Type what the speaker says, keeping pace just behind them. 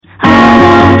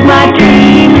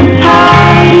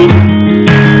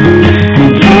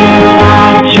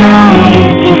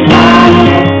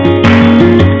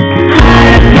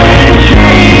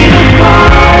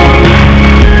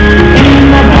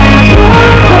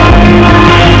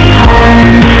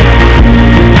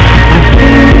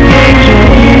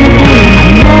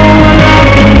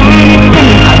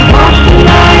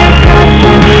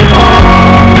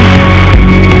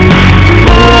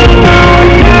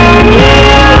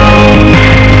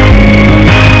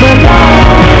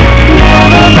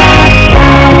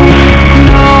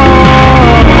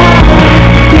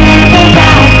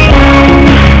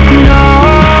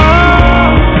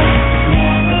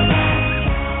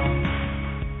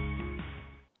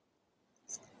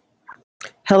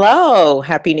Hello,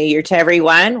 Happy New Year to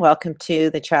everyone. Welcome to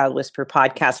the Child Whisper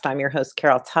podcast. I'm your host,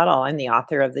 Carol Tuttle. I'm the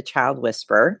author of The Child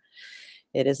Whisper.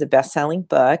 It is a best-selling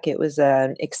book. It was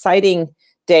an exciting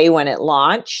day when it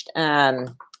launched a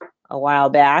while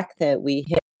back that we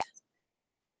hit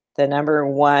the number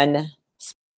one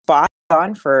spot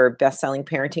on for best-selling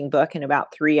parenting book in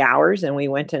about 3 hours, and we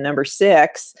went to number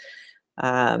 6.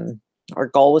 Our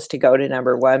goal was to go to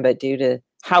number 1, but due to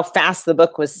how fast the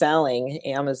book was selling,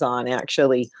 Amazon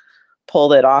actually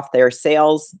pulled it off their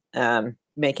sales,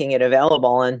 making it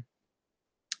available. And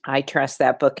I trust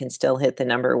that book can still hit the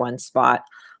number 1 spot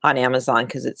on Amazon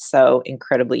because it's so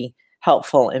incredibly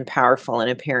helpful and powerful in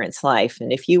a parent's life.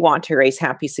 And if you want to raise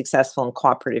happy, successful, and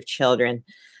cooperative children,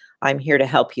 I'm here to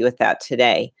help you with that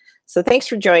today. So thanks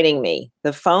for joining me.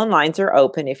 The phone lines are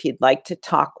open if you'd like to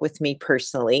talk with me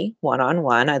personally,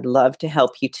 one-on-one. I'd love to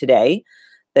help you today.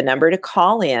 The number to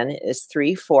call in is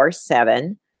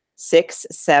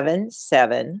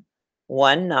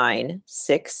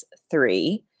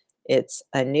 347-677-1963. It's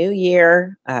a new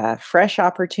year, a fresh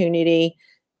opportunity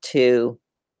to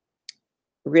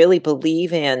really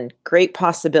believe in great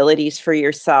possibilities for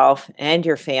yourself and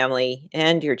your family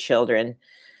and your children.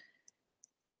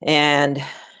 And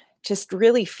just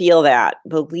really feel that,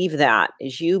 believe that.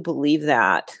 As you believe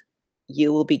that,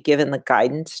 you will be given the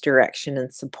guidance, direction,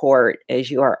 and support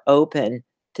as you are open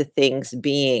to things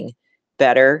being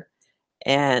better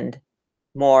and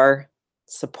more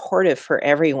supportive for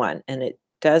everyone. And it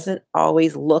doesn't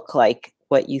always look like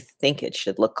what you think it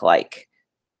should look like.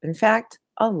 In fact,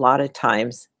 a lot of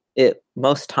times,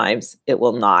 most times, it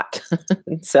will not.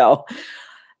 So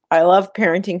I love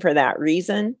parenting for that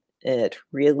reason. It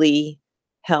really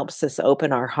helps us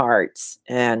open our hearts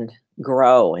and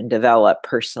grow and develop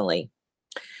personally.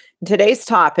 Today's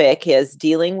topic is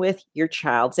dealing with your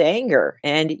child's anger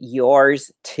and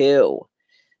yours too.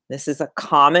 This is a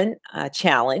common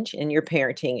challenge in your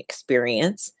parenting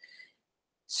experience.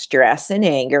 Stress and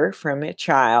anger from a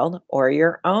child or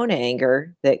your own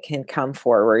anger that can come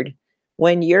forward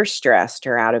when you're stressed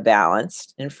or out of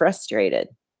balance and frustrated.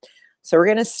 So we're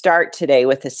going to start today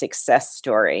with a success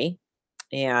story.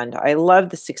 And I love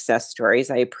the success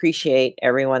stories. I appreciate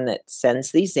everyone that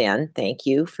sends these in. Thank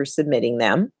you for submitting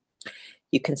them.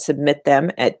 You can submit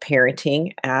them at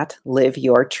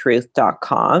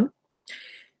parenting@liveyourtruth.com.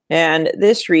 And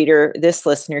this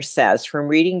listener says, from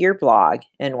reading your blog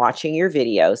and watching your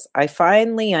videos, I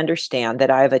finally understand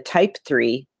that I have a type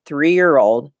 3,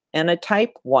 3-year-old and a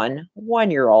type 1,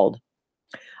 1-year-old.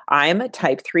 I am a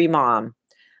type 3 mom.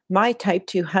 My type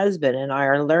 2 husband and I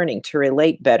are learning to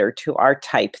relate better to our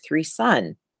type 3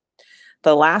 son.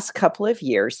 The last couple of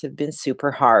years have been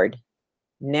super hard.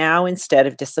 Now, instead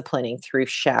of disciplining through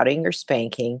shouting or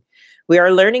spanking, we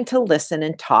are learning to listen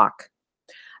and talk.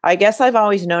 I guess I've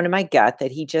always known in my gut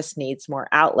that he just needs more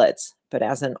outlets, but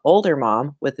as an older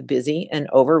mom with a busy and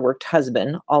overworked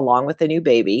husband, along with a new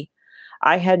baby,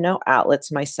 I had no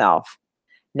outlets myself.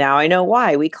 Now I know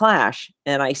why we clash,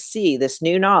 and I see this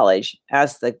new knowledge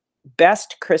as the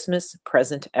best Christmas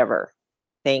present ever.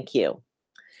 Thank you.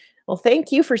 Well,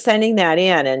 thank you for sending that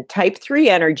in. And type 3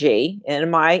 energy in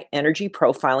my energy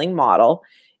profiling model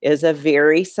is a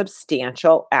very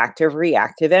substantial active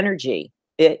reactive energy.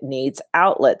 It needs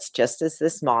outlets, just as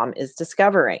this mom is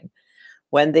discovering.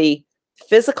 When the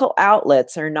physical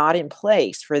outlets are not in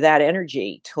place for that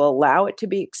energy to allow it to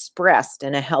be expressed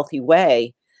in a healthy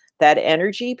way, that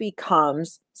energy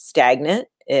becomes stagnant,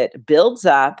 it builds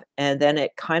up, and then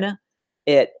it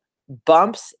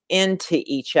bumps into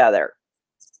each other.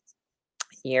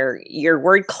 Your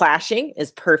word clashing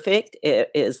is perfect. It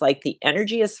is like the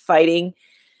energy is fighting.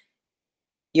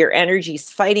 Your energy's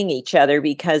fighting each other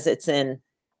because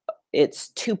it's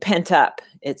too pent up.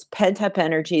 It's pent up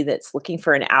energy that's looking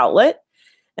for an outlet,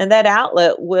 and that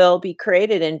outlet will be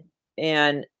created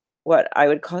in what I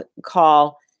would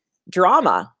call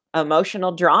drama.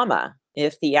 Emotional drama,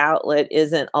 if the outlet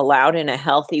isn't allowed in a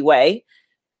healthy way,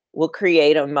 will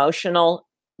create emotional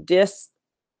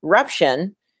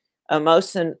disruption,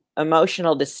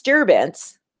 emotional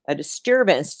disturbance, a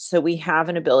disturbance, so we have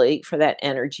an ability for that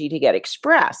energy to get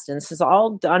expressed. And this is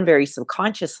all done very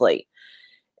subconsciously.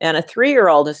 And a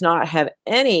 3-year-old does not have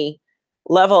any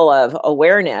level of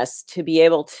awareness to be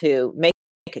able to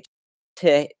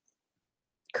to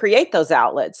create those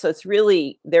outlets. So it's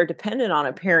really, they're dependent on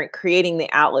a parent creating the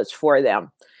outlets for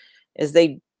them as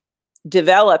they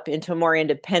develop into more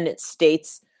independent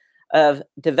states of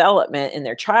development in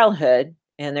their childhood,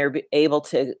 and they're able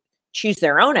to choose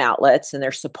their own outlets and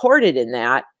they're supported in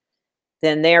that,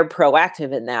 then they're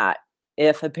proactive in that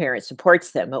if a parent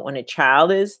supports them. But when a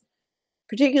child is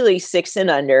particularly 6 and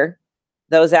under,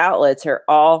 those outlets are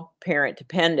all parent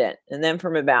dependent. And then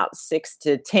from about 6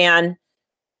 to 10,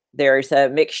 there's a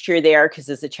mixture there because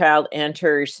as a child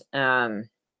enters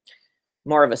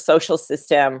more of a social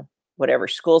system, whatever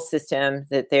school system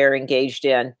that they're engaged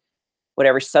in,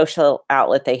 whatever social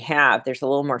outlet they have, there's a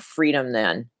little more freedom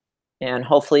then. And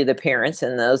hopefully the parents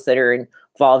and those that are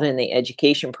involved in the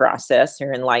education process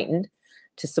are enlightened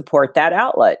to support that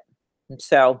outlet. And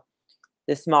so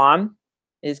this mom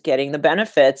is getting the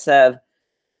benefits of,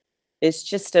 it's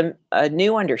just a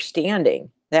new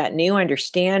understanding, that new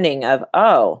understanding of,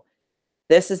 oh,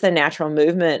 this is the natural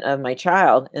movement of my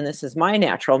child, and this is my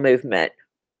natural movement.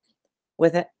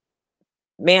 With it,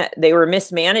 they were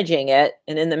mismanaging it,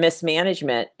 and in the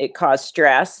mismanagement, it caused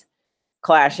stress,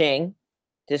 clashing,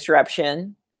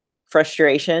 disruption,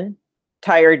 frustration,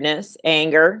 tiredness,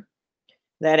 anger.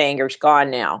 That anger's gone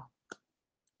now.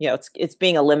 It's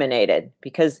being eliminated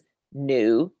because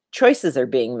new choices are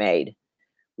being made.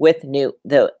 With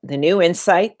the new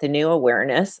insight, the new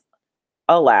awareness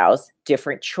allows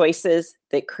different choices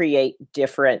that create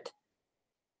different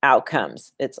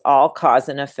outcomes. It's all cause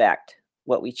and effect.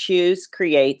 What we choose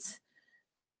creates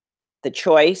the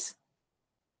choice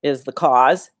is the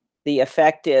cause. The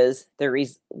effect is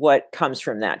what comes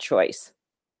from that choice.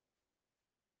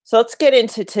 So let's get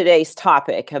into today's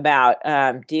topic about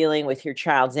dealing with your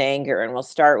child's anger. And we'll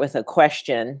start with a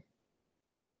question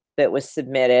that was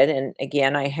submitted. And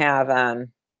again, I have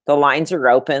the lines are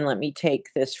open. Let me take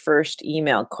this first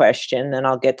email question, then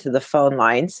I'll get to the phone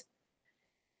lines.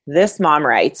 This mom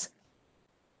writes,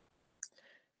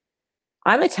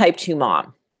 I'm a type 2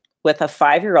 mom with a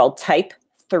 5-year-old type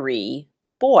 3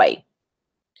 boy.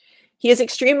 He is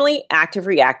extremely active,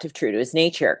 reactive, true to his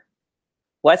nature.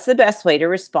 What's the best way to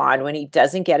respond when he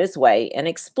doesn't get his way and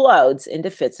explodes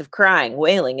into fits of crying,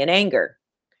 wailing, and anger?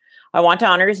 I want to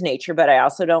honor his nature, but I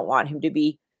also don't want him to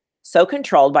be so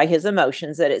controlled by his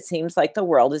emotions that it seems like the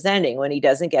world is ending when he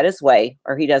doesn't get his way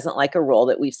or he doesn't like a rule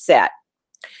that we've set.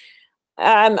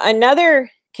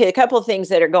 A couple of things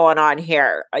that are going on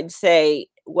here. I'd say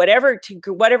whatever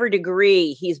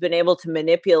degree he's been able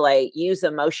to use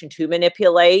emotion to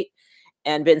manipulate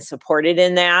and been supported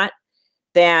in that,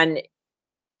 then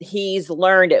he's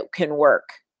learned it can work.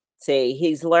 See,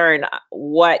 he's learned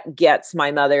what gets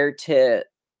my mother to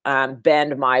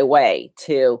bend my way,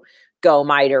 to go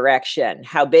my direction.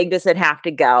 How big does it have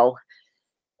to go?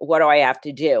 What do I have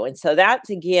to do? And so that's,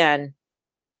 again,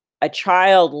 a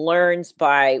child learns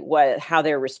by how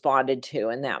they're responded to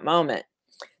in that moment.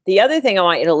 The other thing I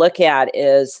want you to look at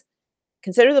is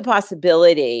consider the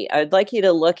possibility. I'd like you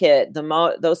to look at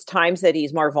those times that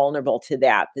he's more vulnerable to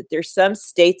that there's some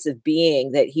states of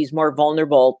being that he's more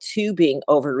vulnerable to being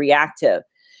overreactive.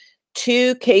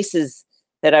 Two cases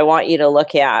that I want you to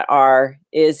look at are,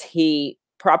 is he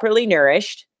properly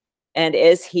nourished and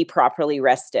is he properly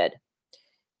rested?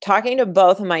 Talking to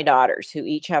both of my daughters who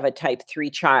each have a type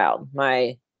 3 child.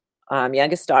 My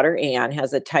youngest daughter, Anne,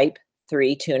 has a type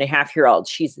 3, 2.5-year-old.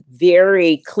 She's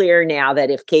very clear now that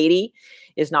if Katie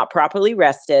is not properly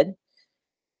rested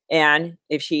and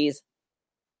if she's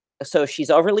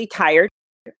overly tired,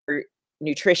 her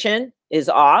nutrition is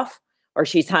off, or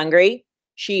she's hungry,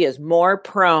 she is more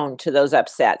prone to those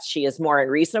upsets. She is more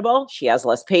unreasonable, she has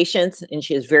less patience, and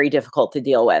she is very difficult to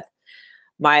deal with.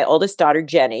 My oldest daughter,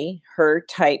 Jenny, her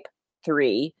type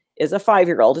 3 is a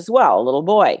 5-year-old as well, a little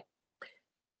boy.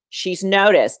 She's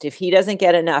noticed if he doesn't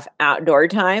get enough outdoor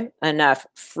time, enough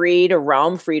free to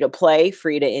roam, free to play,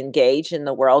 free to engage in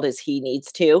the world as he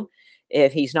needs to,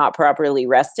 if he's not properly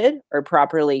rested or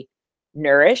properly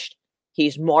nourished,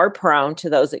 he's more prone to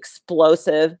those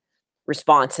explosive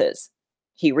responses.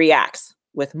 He reacts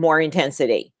with more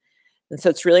intensity. And so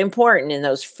it's really important in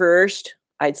those first,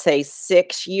 I'd say,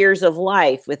 6 years of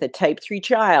life with a type 3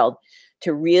 child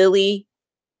to really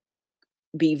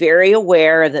be very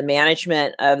aware of the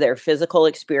management of their physical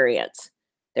experience,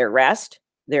 their rest,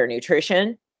 their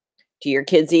nutrition. Do your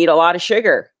kids eat a lot of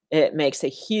sugar? It makes a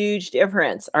huge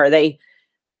difference. Are they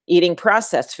eating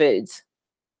processed foods?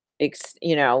 Do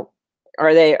you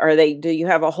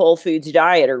have a whole foods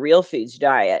diet or real foods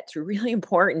diet? It's really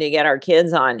important to get our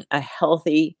kids on a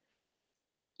healthy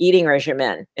eating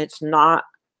regimen.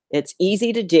 It's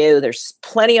easy to do. There's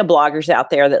plenty of bloggers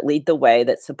out there that lead the way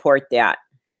that support that.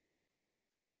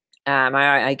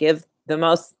 I give the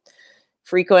most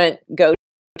frequent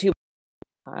go-to.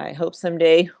 I hope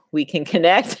someday we can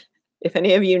connect. If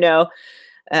any of you know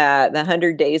the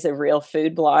 100 Days of Real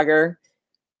Food blogger,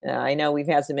 I know we've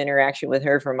had some interaction with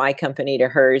her from my company to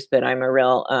hers, but I'm a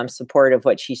real support of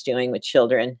what she's doing with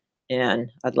children.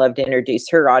 And I'd love to introduce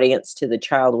her audience to the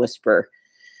Child Whisperer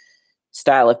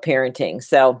style of parenting.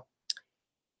 So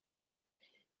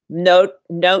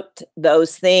note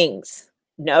those things.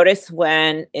 Notice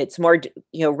when it's more,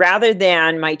 rather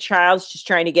than my child's just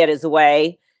trying to get his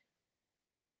way,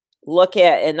 look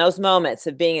at in those moments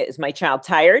of being, is my child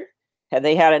tired? Have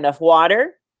they had enough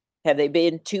water? Have they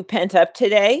been too pent up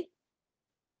today?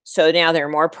 So now they're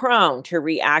more prone to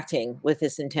reacting with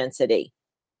this intensity.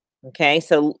 Okay,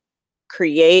 so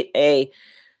create a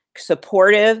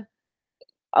supportive,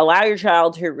 allow your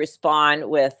child to respond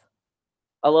with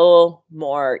a little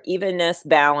more evenness,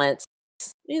 balance.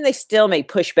 They still may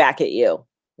push back at you.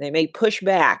 They may push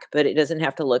back, but it doesn't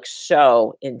have to look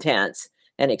so intense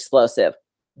and explosive.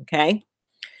 Okay.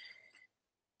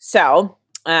 So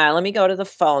let me go to the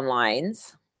phone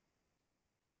lines.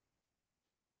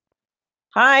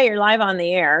 Hi, you're live on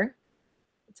the air.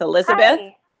 It's Elizabeth.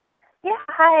 Hi. Yeah,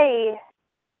 hi.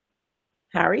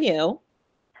 How are you?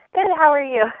 Good, how are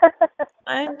you?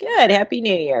 I'm good. Happy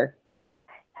New Year.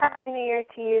 Happy New Year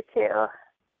to you too.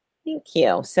 Thank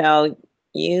you. So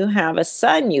you have a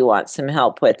son you want some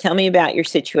help with. Tell me about your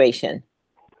situation.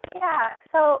 Yeah,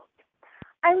 so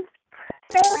I'm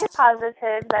fairly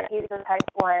positive that he's a type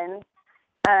 1.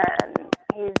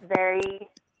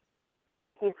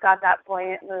 He's got that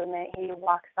buoyant movement. He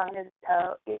walks on his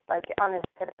toe, he's like on his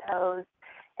tiptoes,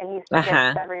 and he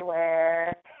skips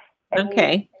everywhere. And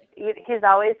he's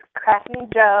always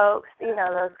cracking jokes,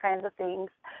 those kinds of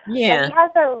things. Yeah. But he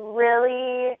has a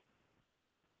really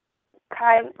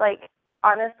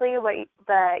honestly, what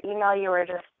the email you were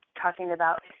just talking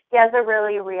about, he has a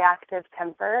really reactive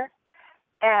temper.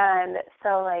 And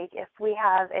so, if we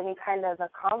have any kind of a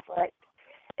conflict,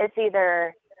 it's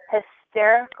either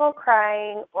hysterical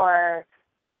crying or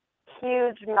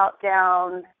huge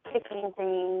meltdown, kicking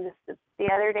things.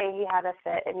 The other day he had a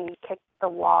fit and he kicked the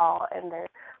wall, and they're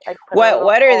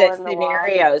what are the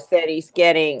scenarios that he's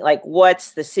getting?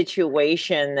 What's the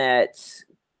situation that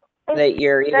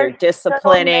you're either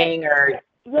disciplining or?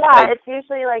 Yeah, it's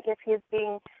usually if he's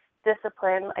being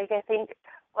disciplined. I think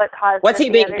what caused. What's he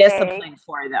being disciplined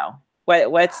for, though?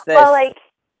 What's this? Well,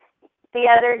 the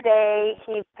other day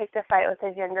he picked a fight with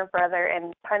his younger brother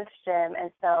and punched him, and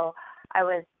so I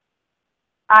was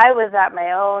at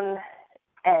my own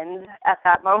end at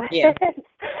that moment. Yeah.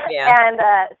 And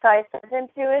so I sent him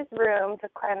to his room to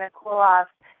kind of cool off.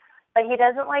 But he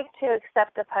doesn't like to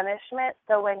accept the punishment,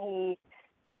 so when he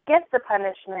gets the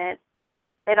punishment,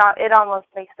 it almost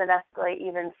makes it escalate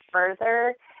even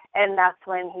further, and that's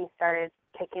when he started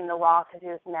kicking the wall because he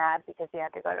was mad because he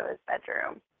had to go to his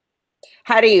bedroom.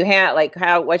 How do you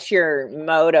what's your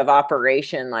mode of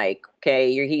operation?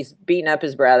 He's beating up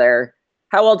his brother.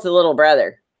 How old's the little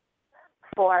brother?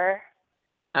 4.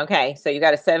 Okay, so you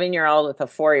got a 7-year-old with a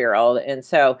 4-year-old, and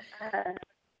so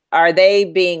are they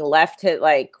being left to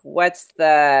what's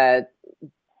the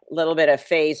little bit of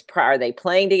phase? Are they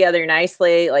playing together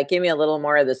nicely? Give me a little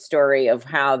more of the story of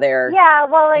how they're. Yeah,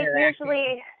 well,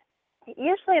 usually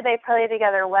they play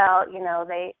together well.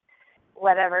 They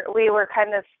whatever. We were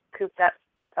kind of cooped up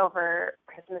over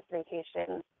Christmas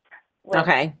vacation with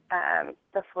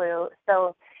the flu,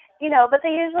 so but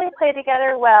they usually play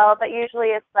together well. But usually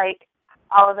it's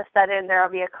all of a sudden there'll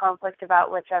be a conflict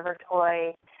about whichever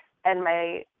toy, and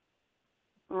my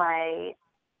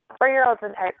 4-year-old's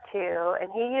in type 2,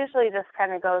 and he usually just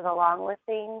kind of goes along with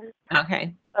things.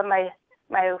 Okay. But my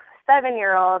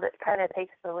 7-year-old kind of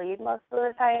takes the lead most of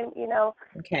the time,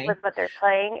 with what they're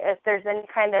playing. If there's any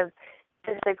kind of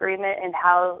disagreement in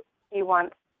how he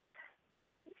wants,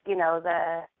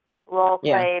 the role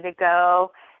play to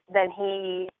go, then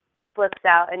he flips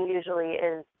out and usually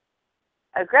is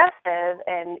aggressive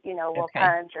and will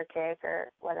punch or kick or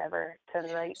whatever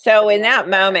to so in that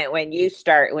moment when you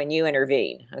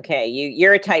intervene,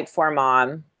 you're a type 4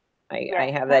 mom.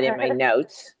 I have that in my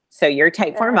notes. So you're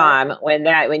type 4 mom.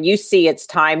 When you see it's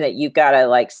time that you've got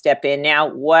to step in now,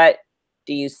 what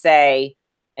do you say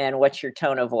and what's your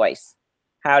tone of voice?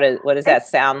 What does that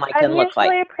sound like and look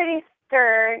like? I'm usually pretty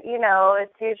stern.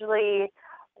 It's usually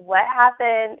what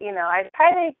happened.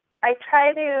 I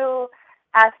try to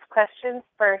ask questions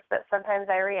first, but sometimes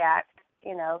I react.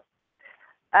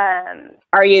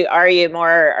 Are you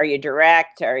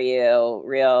direct? Are you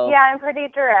real? Yeah, I'm pretty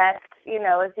direct.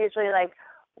 It's usually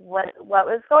what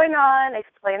was going on,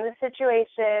 explain the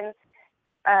situation.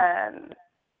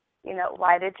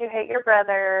 Why did you hate your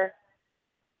brother?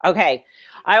 Okay.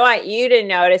 I want you to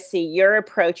notice, you're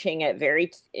approaching it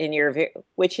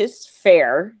which is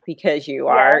fair because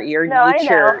your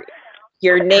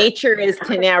nature is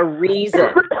to now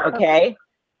reason. Okay.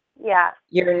 Yeah.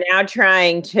 You're now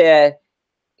trying to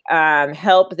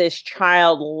help this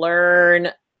child learn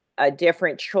a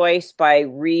different choice by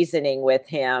reasoning with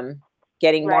him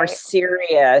getting more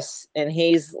serious, and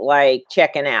he's like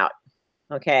checking out.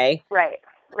 Okay. Right.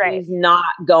 He's not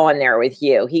going there with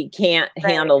you. He can't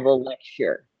handle the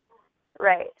lecture.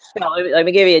 Right. So let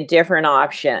me give you a different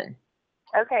option.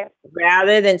 Okay.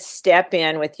 Rather than step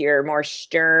in with your more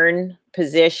stern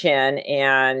position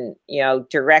and,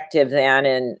 directive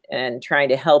then and trying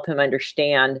to help him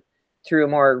understand through a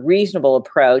more reasonable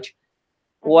approach,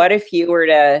 what if you were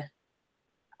to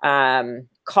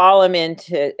call him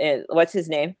into, what's his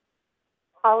name?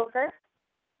 Oliver.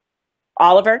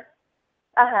 Oliver?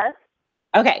 Uh-huh.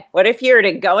 Okay. What if you were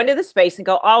to go into the space and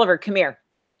go, Oliver, come here.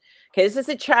 Okay, this is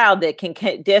a child that can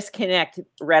disconnect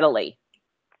readily.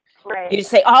 Right. You just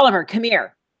say, Oliver, come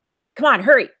here. Come on,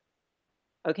 hurry.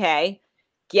 Okay.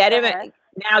 Get him.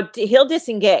 Now he'll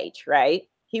disengage, right?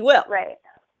 He will. Right.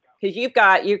 Because you're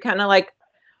kind of like,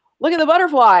 look at the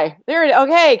butterfly. There.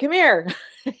 Okay, come here.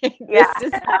 This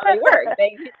is how they work.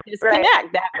 They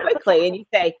disconnect that quickly. And you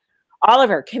say,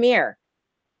 Oliver, come here.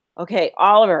 Okay,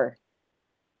 Oliver.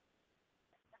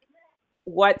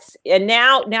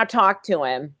 Now talk to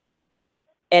him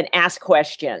and ask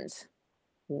questions.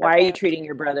 Why are you treating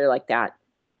your brother like that?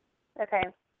 Okay.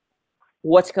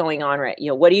 What's going on, right?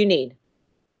 What do you need?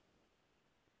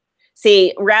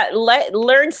 See,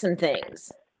 learn some things.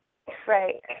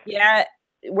 Right. Yeah,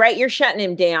 right. You're shutting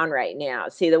him down right now.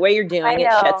 See, the way you're doing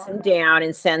it shuts him down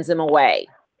and sends him away.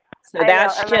 So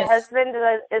that's and just my husband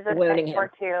is a wounding type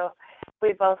 4 too.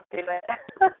 We both do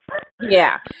it.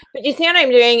 Yeah, but you see what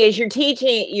I'm doing is you're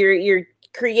teaching, you're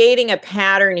creating a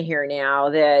pattern here now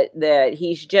that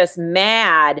he's just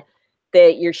mad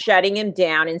that you're shutting him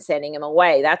down and sending him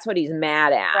away. That's what he's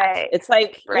mad at. Right. It's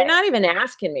like, you're not even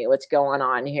asking me what's going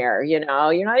on here. You're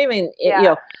not even,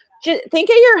 just think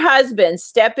of your husband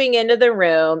stepping into the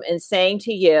room and saying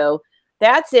to you,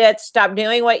 that's it. Stop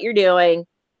doing what you're doing.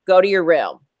 Go to your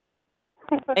room.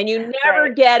 And you never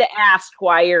get asked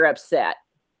why you're upset.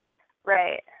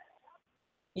 Right.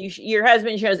 Your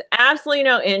husband shows absolutely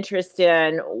no interest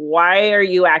in why are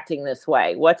you acting this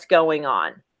way? What's going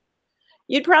on?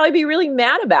 You'd probably be really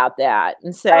mad about that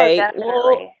and say,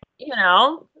 well,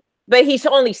 but he's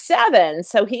only 7,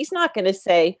 so he's not going to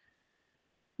say,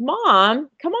 Mom,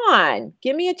 come on,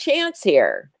 give me a chance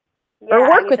here. Or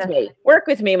work with me. Work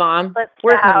with me, Mom. Work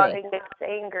with me. And gets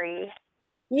angry.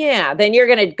 Yeah, then you're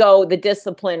going to go, the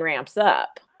discipline ramps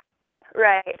up.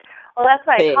 Right. Well, that's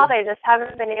why I called. I just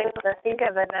haven't been able to think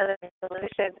of another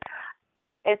solution.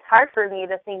 It's hard for me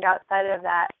to think outside of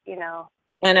that,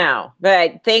 I know,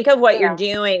 but think of what you're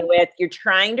doing you're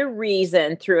trying to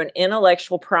reason through an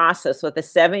intellectual process with a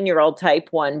 7-year-old type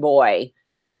 1 boy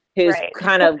who's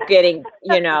kind of getting,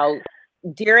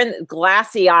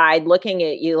 glassy eyed looking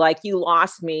at you like you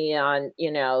lost me on,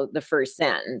 the first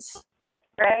sentence.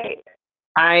 Right.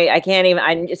 I can't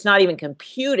even, it's not even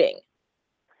computing.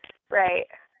 Right.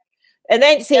 And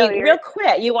then real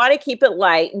quick, you want to keep it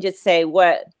light and just say,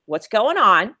 what's going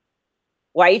on?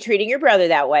 Why are you treating your brother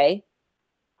that way?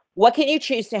 What can you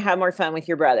choose to have more fun with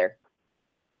your brother?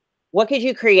 What could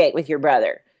you create with your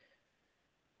brother?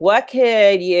 What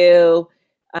could you,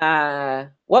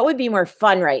 what would be more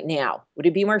fun right now? Would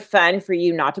it be more fun for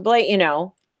you not to play, Yeah.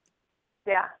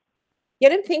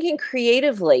 Get him thinking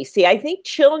creatively. See, I think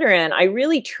I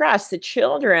really trust the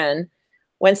children,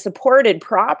 when supported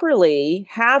properly,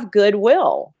 have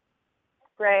goodwill.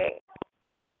 Right.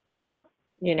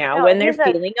 When they're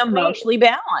feeling emotionally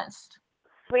balanced.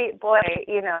 Sweet boy,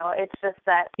 it's just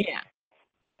that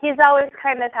he's always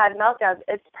kind of had meltdowns.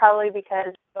 It's probably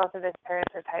because both of his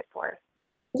parents are type 4.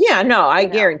 Yeah, no, I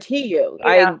guarantee you.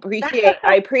 I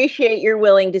appreciate you're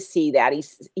willing to see that.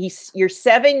 You're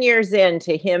 7 years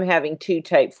into him having 2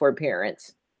 type 4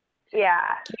 parents.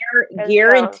 Yeah.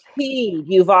 Guaranteed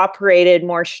you've operated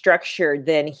more structured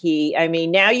than he. I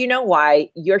mean, now you know why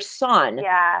your son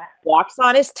walks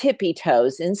on his tippy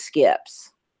toes and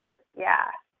skips. Yeah.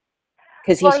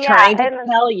 Because he's trying to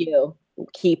tell you,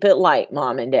 keep it light,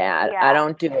 Mom and Dad. I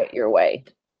don't do it your way.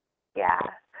 Yeah.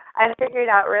 I figured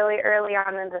out really early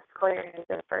on in the school year,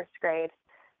 in first grade,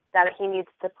 that he needs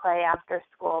to play after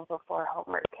school before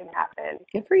homework can happen.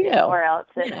 Good for you. Or else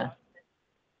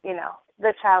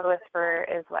the child whisperer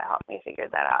is what helped me figure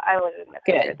that out. I wouldn't have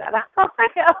figured that out. I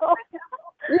know.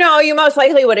 No, you most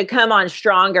likely would have come on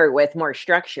stronger with more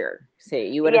structure. See,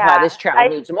 you would have thought this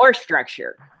child needs more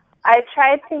structure. I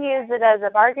tried to use it as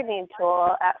a bargaining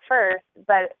tool at first,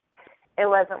 but it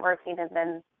wasn't working. And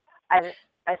then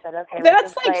I said, okay.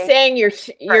 That's like saying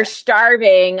you're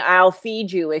starving. I'll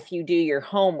feed you if you do your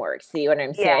homework. See what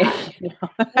I'm saying?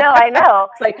 No, I know.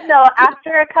 So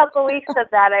after a couple weeks of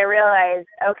that, I realized,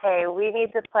 okay, we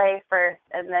need to play first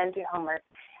and then do homework.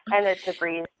 And it's a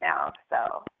breeze now.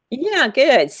 So Yeah,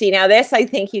 good. See, now this, I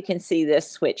think you can see this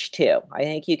switch too. I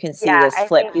think you can see Yeah, this I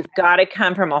flip. think, You've got to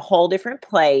come from a whole different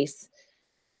place.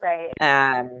 right.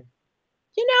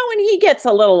 When he gets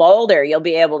a little older, you'll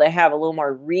be able to have a little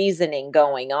more reasoning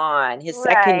going on. His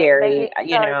Right, but he's secondary,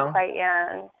 still quite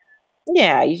young.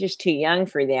 yeah, he's just too young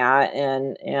for that.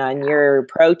 And your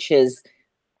approach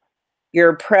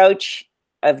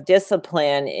of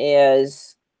discipline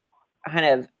is kind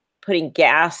of putting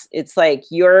gas. It's like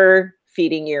you're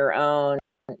feeding your own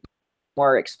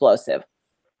more explosive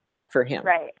for him.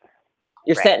 Right,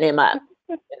 You're right. setting him up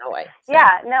in a way. So.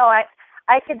 Yeah, no,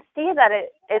 I could see that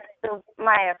it's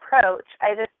my approach.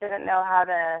 I just didn't know how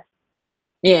to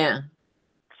Yeah.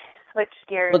 switch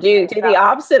gears Well, do the myself.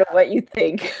 opposite of what you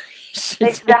think.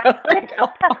 Exactly.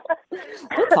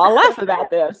 Let's all laugh about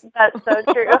this. That's so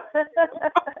true.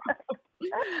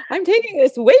 I'm taking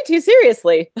this way too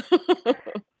seriously.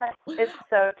 It's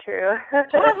so true. Ha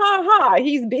ha ha!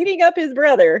 He's beating up his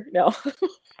brother. No,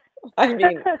 I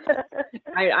mean,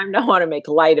 I don't want to make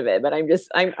light of it, but I'm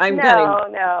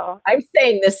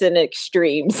saying this in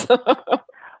extremes.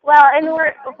 Well, and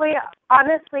we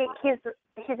honestly,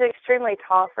 he's extremely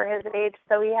tall for his age,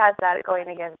 so he has that going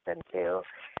against him too.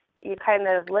 You kind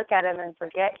of look at him and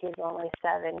forget he's only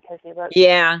 7 because he looks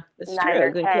that's 9 true. or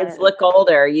When 10. kids look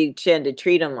older, you tend to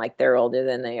treat them like they're older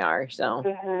than they are. So,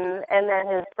 And then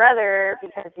his brother,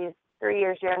 because he's 3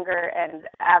 years younger and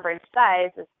average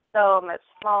size, is so much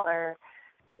smaller.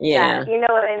 Yeah, You know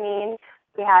what I mean?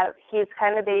 He's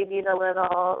kind of babied a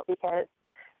little because,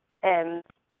 and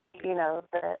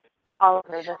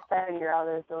Oliver, the 7-year-old,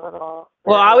 is a little.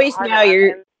 Well, always know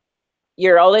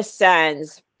your oldest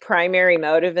son's primary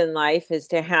motive in life is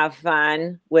to have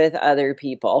fun with other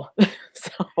people.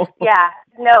 So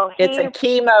it's a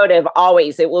key motive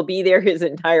always. It will be there his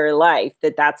entire life.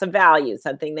 That's a value,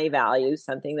 something they value,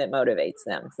 something that motivates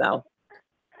them. So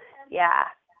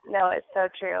it's so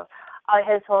true.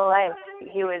 His whole life,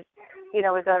 he would, we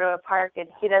go to a park and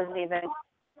he doesn't even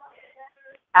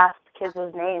ask kids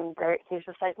his name. He's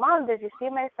just like, Mom, did you see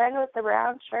my friend with the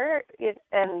brown shirt?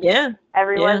 And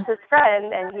everyone's his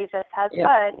friend, and he just has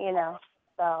fun,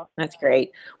 So that's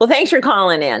great. Well, thanks for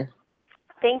calling in.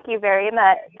 Thank you very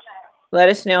much. Let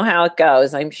us know how it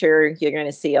goes. I'm sure you're going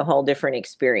to see a whole different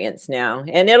experience now.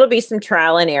 And it'll be some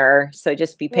trial and error. So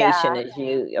just be patient as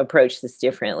you approach this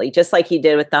differently. Just like you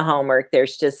did with the homework,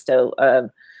 there's just a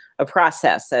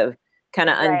process of kind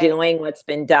of undoing what's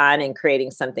been done and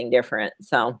creating something different.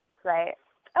 So. Right.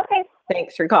 Okay.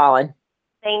 Thanks for calling.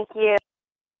 Thank you.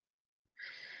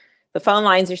 The phone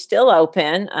lines are still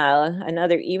open.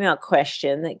 Another email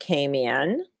question that came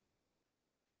in.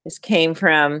 This came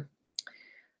from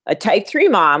a type 3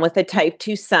 mom with a type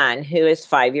 2 son who is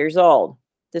 5 years old.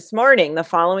 This morning, the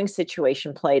following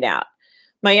situation played out.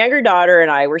 My younger daughter and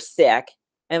I were sick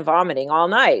and vomiting all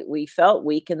night. We felt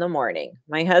weak in the morning.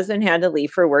 My husband had to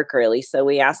leave for work early, so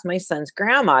we asked my son's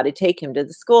grandma to take him to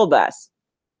the school bus.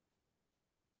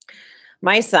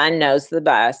 My son knows the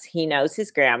bus. He knows his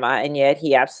grandma, and yet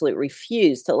he absolutely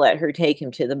refused to let her take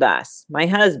him to the bus. My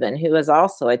husband, who is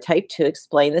also a type 2,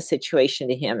 explained the situation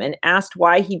to him and asked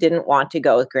why he didn't want to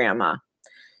go with grandma.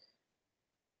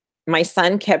 My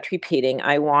son kept repeating,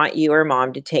 I want you or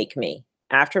mom to take me.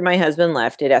 After my husband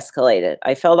left, it escalated.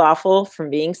 I felt awful from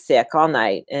being sick all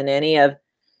night, and any of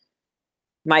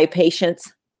my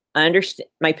patience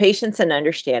and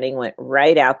understanding went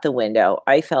right out the window.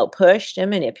 I felt pushed and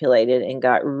manipulated and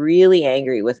got really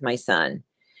angry with my son.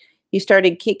 He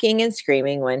started kicking and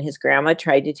screaming when his grandma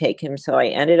tried to take him, so I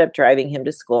ended up driving him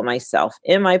to school myself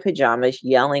in my pajamas,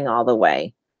 yelling all the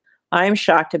way. I am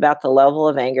shocked about the level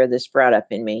of anger this brought up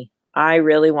in me. I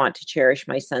really want to cherish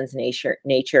my son's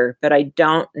nature, but I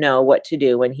don't know what to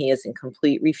do when he is in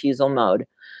complete refusal mode.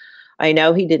 I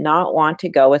know he did not want to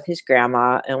go with his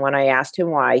grandma, and when I asked him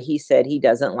why, he said he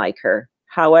doesn't like her.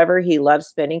 However, he loves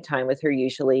spending time with her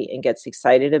usually and gets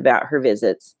excited about her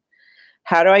visits.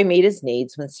 How do I meet his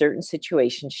needs when certain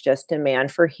situations just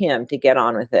demand for him to get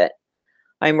on with it?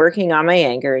 I'm working on my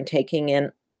anger and taking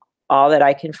in all that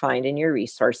I can find in your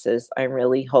resources. I'm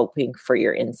really hoping for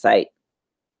your insight.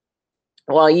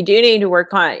 Well, you do need to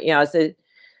work on, as a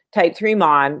type 3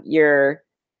 mom, you're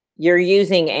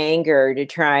using anger to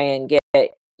try and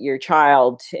get your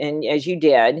child, and as you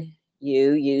did,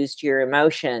 you used your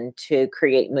emotion to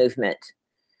create movement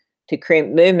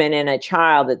in a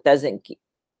child that doesn't,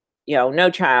 no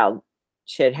child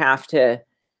should have to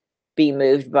be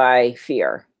moved by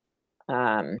fear.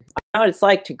 I know what it's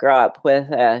like to grow up with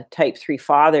a type 3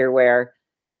 father where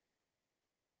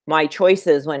my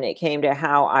choices when it came to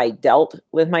how I dealt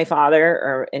with my father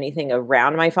or anything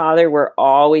around my father were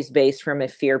always based from a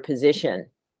fear position.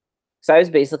 So I was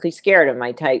basically scared of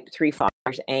my type 3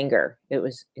 father's anger. It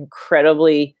was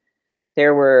incredibly,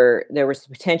 there was the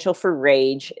potential for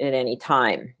rage at any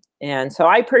time. And so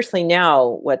I personally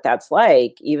know what that's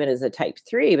like, even as a type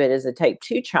 3, but as a type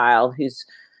 2 child who's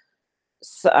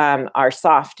our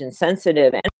soft and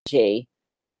sensitive energy,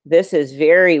 this is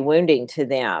very wounding to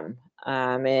them.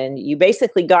 And you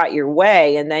basically got your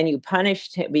way, and then you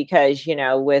punished him because,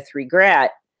 with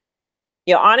regret,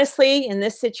 honestly, in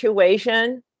this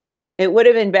situation, it would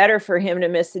have been better for him to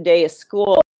miss a day of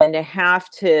school than to have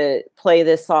to play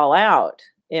this all out,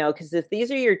 because if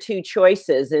these are your two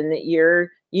choices and that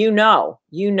you're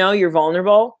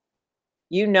vulnerable,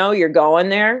 you're going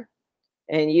there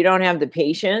and you don't have the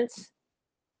patience,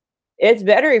 it's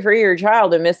better for your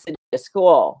child to miss a day of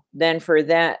school than for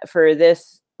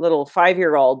this little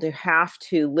 5-year-old to have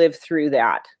to live through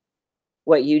that,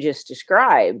 what you just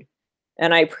described.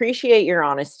 And I appreciate your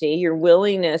honesty, your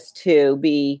willingness to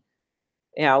be,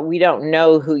 we don't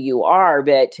know who you are,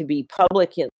 but to be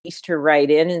public, at least to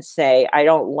write in and say, I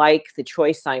don't like the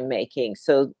choice I'm making.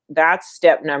 So that's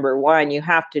step number one. You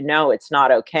have to know it's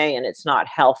not okay and it's not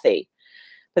healthy.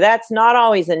 But that's not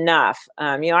always enough.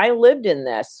 I lived in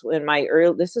this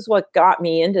this is what got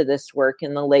me into this work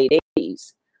in the late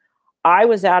 80s. I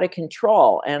was out of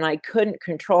control and I couldn't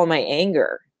control my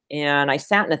anger. And I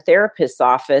sat in a therapist's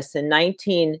office in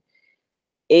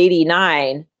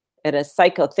 1989 at a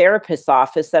psychotherapist's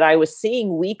office that I was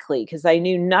seeing weekly because I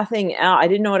knew nothing else. I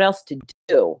didn't know what else to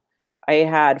do. I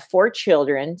had 4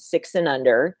 children, 6 and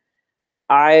under.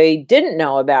 I didn't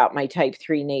know about my type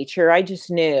 3 nature. I just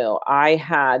knew I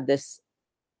had this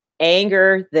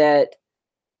anger that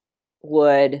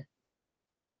would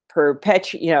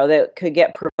that could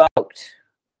get provoked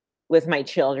with my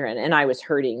children, and I was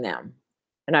hurting them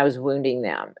and I was wounding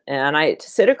them. And to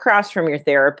sit across from a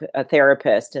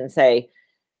therapist and say,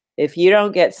 if you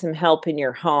don't get some help in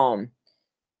your home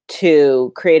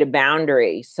to create a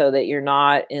boundary so that you're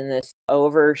not in this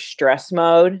over stress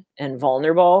mode and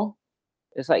vulnerable,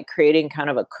 it's like creating kind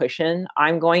of a cushion.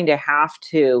 I'm going to have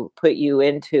to put you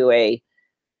into a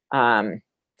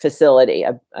facility,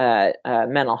 a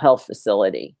mental health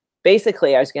facility.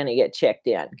 Basically, I was going to get checked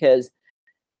in because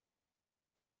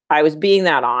I was being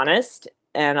that honest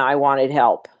and I wanted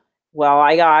help. Well,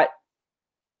 I got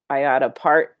a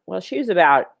part. Well, she was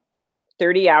about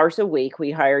 30 hours a week. We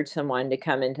hired someone to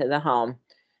come into the home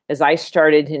as I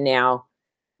started to now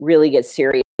really get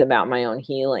serious about my own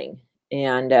healing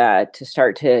and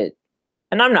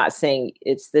and I'm not saying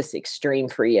it's this extreme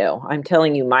for you. I'm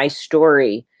telling you my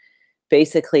story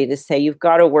basically to say you've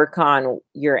got to work on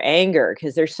your anger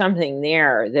because there's something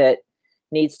there that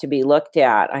needs to be looked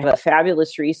at. I have a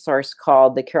fabulous resource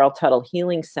called the Carol Tuttle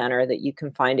Healing Center that you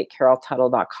can find at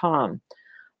caroltuttle.com.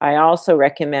 I also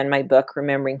recommend my book,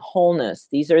 Remembering Wholeness.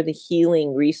 These are the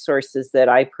healing resources that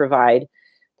I provide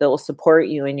that will support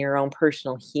you in your own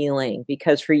personal healing.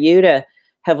 Because for you to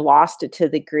have lost it to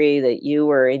the degree that you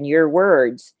were, in your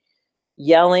words,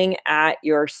 yelling at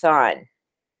your son,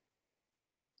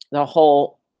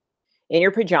 in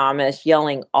your pajamas,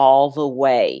 yelling all the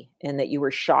way, and that you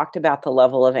were shocked about the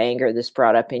level of anger this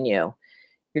brought up in you.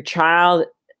 Your child,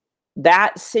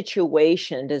 that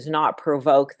situation does not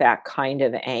provoke that kind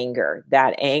of anger.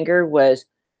 That anger was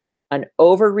an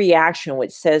overreaction,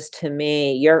 which says to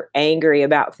me, you're angry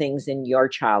about things in your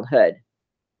childhood.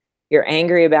 You're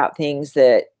angry about things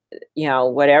that,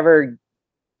 whatever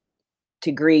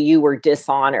degree you were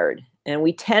dishonored. And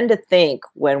we tend to think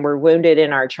when we're wounded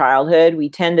in our childhood, we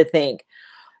tend to think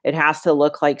it has to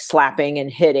look like slapping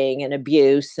and hitting and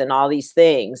abuse and all these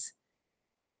things.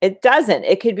 It doesn't.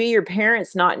 It could be your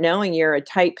parents not knowing you're a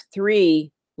type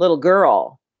 3 little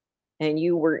girl and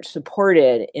you weren't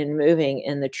supported in moving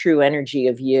in the true energy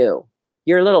of you.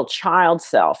 Your little child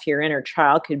self, your inner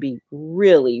child could be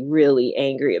really, really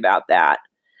angry about that.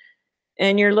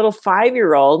 And your little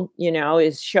 5-year-old,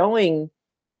 is showing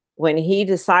when he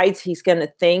decides he's going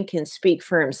to think and speak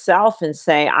for himself and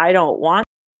say, I don't want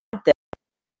this.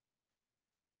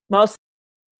 Most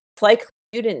likely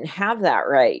you didn't have that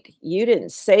right. You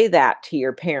didn't say that to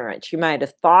your parents. You might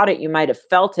have thought it. You might have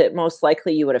felt it. Most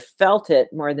likely you would have felt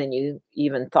it more than you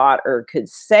even thought or could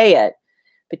say it.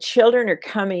 But children are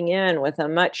coming in with a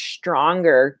much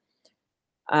stronger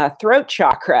throat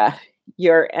chakra,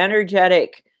 your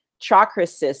energetic chakra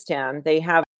system. They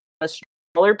have a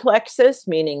solar plexus,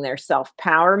 meaning their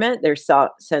self-powerment, their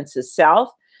sense of self.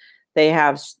 They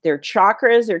have their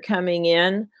chakras are coming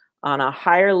in on a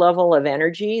higher level of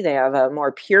energy. They have a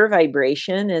more pure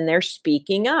vibration and they're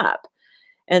speaking up.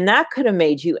 And that could have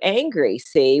made you angry.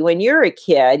 See, when you're a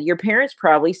kid, your parents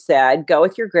probably said, go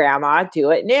with your grandma, do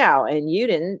it now. And you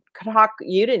didn't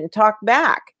talk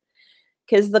back.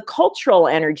 Because the cultural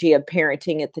energy of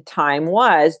parenting at the time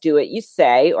was do what you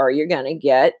say, or you're going to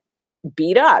get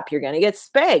beat up. You're going to get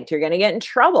spanked. You're going to get in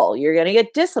trouble. You're going to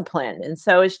get disciplined. And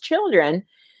so as children,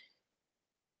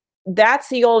 that's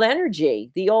the old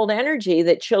energy. The old energy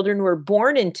that children were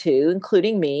born into,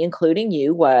 including me, including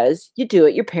you, was you do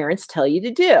what your parents tell you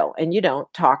to do and you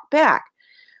don't talk back.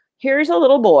 Here's a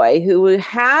little boy who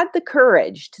had the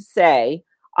courage to say,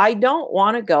 I don't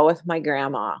want to go with my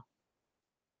grandma.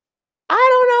 I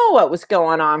don't know what was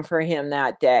going on for him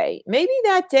that day. Maybe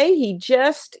that day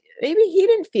maybe he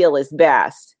didn't feel his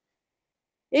best.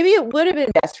 Maybe it would have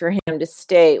been best for him to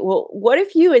stay. Well, what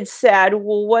if you had said,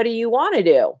 well, what do you want to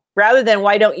do? Rather than,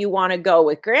 why don't you want to go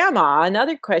with grandma?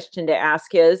 Another question to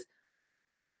ask is,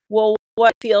 well,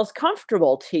 what feels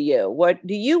comfortable to you? What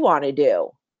do you want to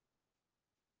do?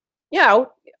 I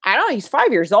don't know, he's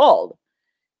 5 years old.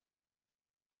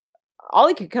 All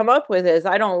he could come up with is,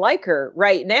 I don't like her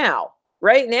right now.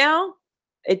 Right now,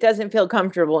 it doesn't feel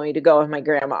comfortable for me to go with my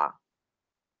grandma.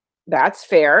 That's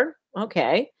fair.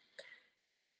 Okay.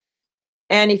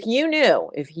 And if you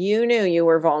knew you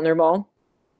were vulnerable,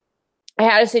 I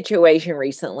had a situation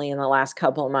recently in the last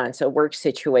couple of months, a work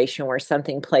situation where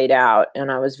something played out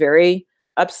and I was very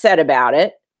upset about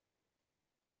it.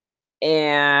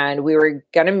 And we were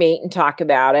going to meet and talk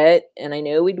about it. And I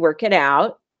knew we'd work it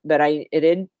out, but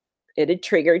it had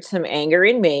triggered some anger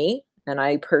in me. And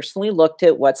I personally looked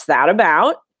at what's that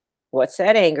about? What's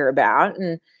that anger about?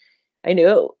 And I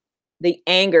knew the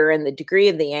anger and the degree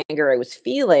of the anger I was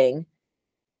feeling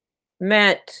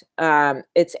meant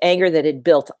it's anger that had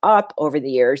built up over the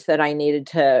years that I needed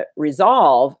to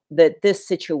resolve, that this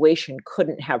situation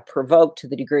couldn't have provoked to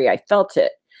the degree I felt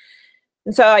it.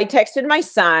 And so I texted my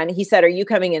son. He said, are you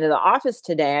coming into the office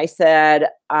today? I said,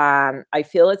 I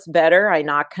feel it's better I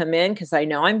not come in because I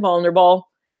know I'm vulnerable.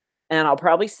 And I'll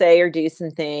probably say or do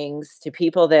some things to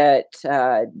people that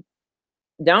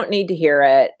don't need to hear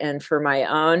it. And for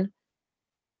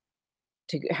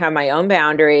to have my own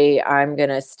boundary, I'm going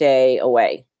to stay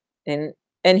away. And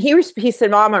he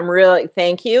said, Mom,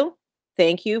 thank you.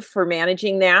 Thank you for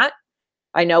managing that.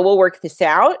 I know we'll work this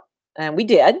out. And we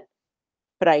did.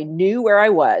 But I knew where I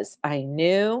was. I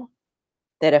knew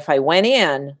that if I went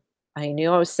in, I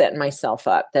knew I was setting myself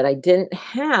up, that I didn't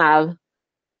have.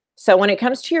 So when it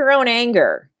comes to your own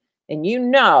anger and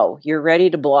you're ready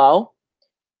to blow,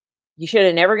 you should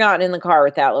have never gotten in the car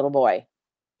with that little boy.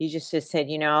 You just said,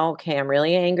 okay, I'm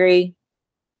really angry.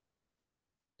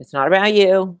 It's not about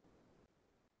you.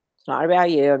 It's not about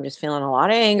you. I'm just feeling a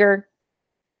lot of anger.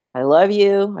 I love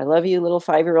you. I love you, little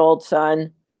 5-year-old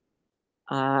son.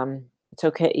 It's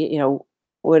okay.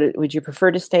 Would you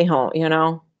prefer to stay home?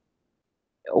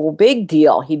 Well, big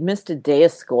deal. He'd missed a day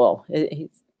of school.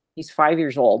 He's 5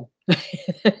 years old.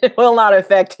 It will not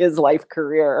affect his life,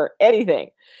 career, or anything.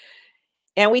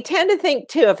 And we tend to think,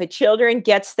 too, if a children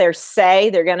gets their say,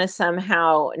 they're going to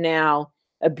somehow now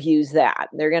abuse that.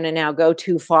 They're going to now go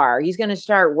too far. He's going to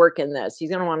start working this. He's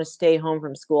going to want to stay home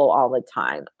from school all the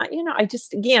time. I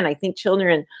think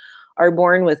children are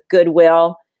born with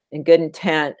goodwill and good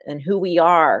intent, and who we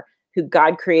are, who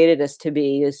God created us to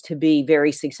be, is to be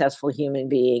very successful human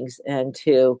beings and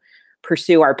to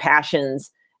pursue our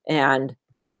passions and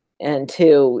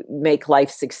to make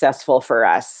life successful for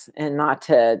us and not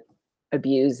to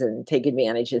abuse and take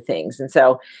advantage of things. And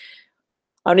so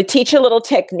I'm going to teach a little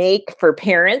technique for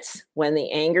parents when the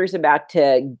anger is about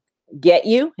to get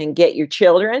you and get your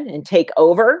children and take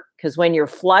over. Because when you're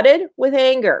flooded with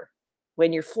anger,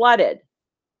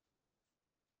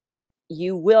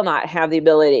 you will not have the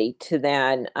ability to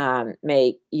then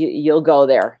you'll go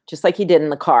there just like you did in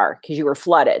the car because you were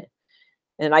flooded.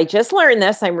 And I just learned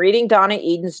this. I'm reading Donna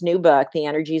Eden's new book, The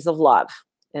Energies of Love.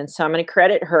 And so I'm going to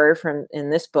credit her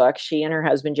in this book. She and her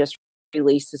husband just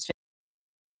released this.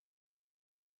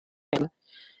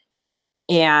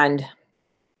 And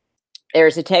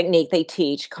there's a technique they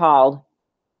teach called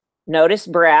notice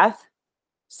breath,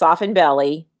 soften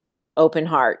belly, open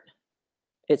heart.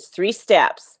 It's 3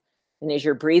 steps. And as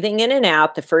you're breathing in and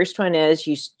out, the first one is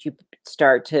you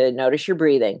start to notice your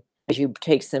breathing. As you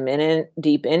take some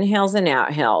deep inhales and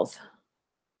exhales.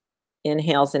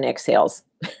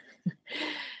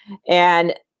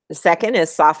 And the second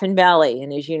is soften belly.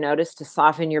 And as you notice to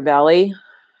soften your belly,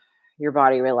 your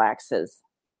body relaxes.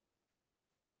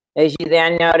 As you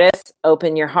then notice,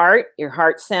 open your heart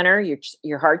center,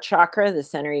 your heart chakra, the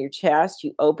center of your chest,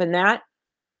 you open that.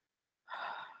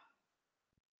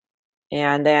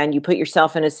 And then you put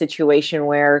yourself in a situation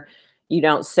where you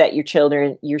don't set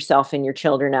yourself and your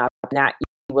children up, and that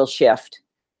will shift,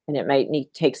 and it might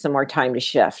take some more time to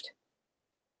shift.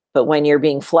 But when you're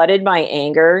being flooded by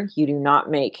anger, you do not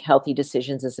make healthy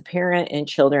decisions as a parent, and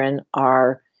children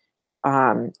are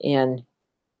they're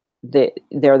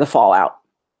the fallout.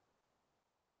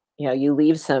 You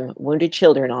leave some wounded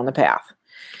children on the path.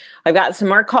 I've got some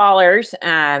more callers.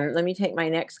 Let me take my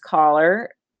next caller.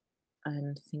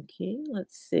 I'm thinking,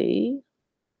 let's see.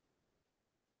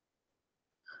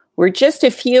 We're just a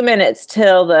few minutes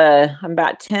till I'm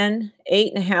about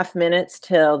 8.5 minutes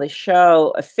till the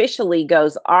show officially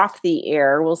goes off the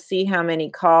air. We'll see how many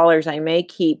callers. I may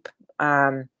keep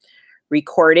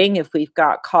recording if we've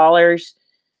got callers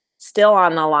still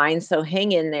on the line, so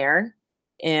hang in there.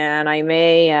 And I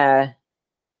may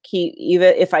keep,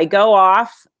 even if I go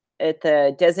off at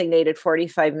the designated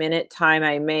 45-minute time,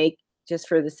 I may, just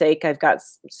for the sake, I've got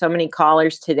so many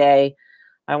callers today,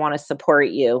 I want to support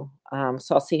you.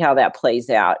 So I'll see how that plays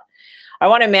out. I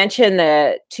want to mention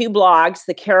the 2 blogs.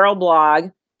 The Carol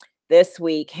blog this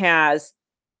week has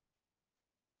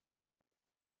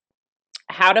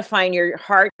how to find your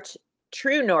heart's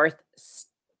true north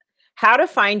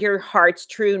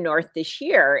this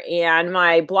year. And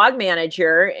my blog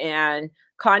manager and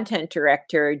content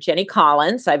director, Jenny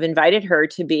Collins, I've invited her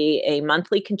to be a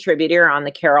monthly contributor on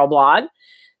the Carol blog.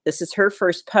 This is her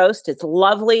first post. It's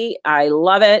lovely. I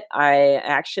love it. I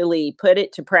actually put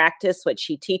it to practice what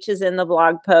she teaches in the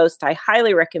blog post. I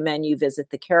highly recommend you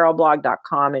visit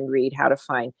thecarolblog.com and read how to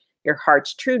find your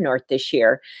heart's true north this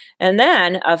year. And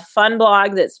then a fun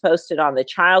blog that's posted on the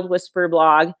Child Whisperer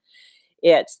blog.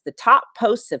 It's the top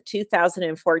posts of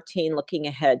 2014 looking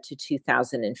ahead to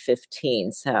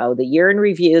 2015. So the year in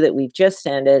review that we've just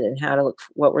ended and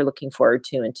what we're looking forward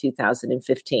to in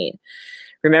 2015.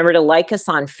 Remember to like us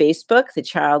on Facebook, The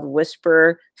Child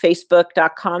Whisperer,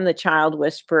 facebook.com, The Child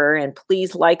Whisperer, and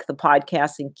please like the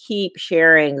podcast and keep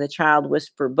sharing the Child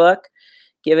Whisperer book.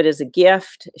 Give it as a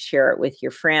gift, share it with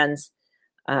your friends.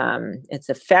 It's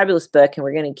a fabulous book, and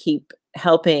we're going to keep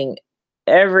helping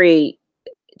every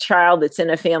child that's in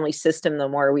a family system the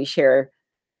more we share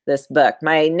this book.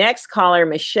 My next caller,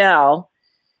 Michelle.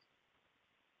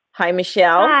 Hi,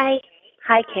 Michelle. Hi,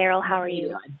 Carol. How are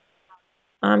you?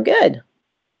 I'm good.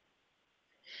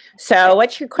 So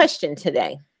what's your question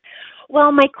today?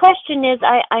 Well, my question is,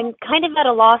 I'm kind of at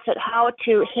a loss at how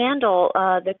to handle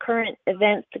the current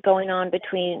events going on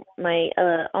between my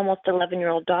almost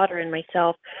 11-year-old daughter and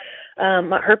myself.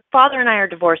 Her father and I are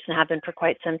divorced and have been for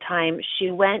quite some time.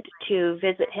 She went to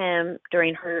visit him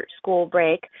during her school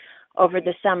break over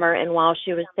the summer, and while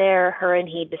she was there, her and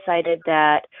he decided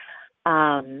that,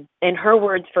 and her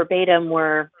words verbatim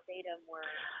were,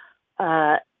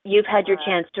 you've had your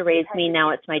chance to raise me, now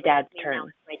it's my dad's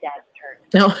turn.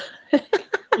 No.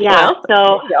 Yeah, so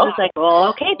I was like, well,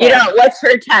 okay then. What's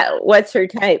her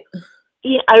type?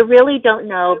 Yeah, I really don't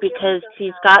know, because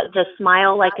she's got the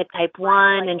smile like a type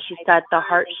 1, and she's got the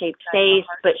heart-shaped face,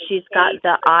 but she's got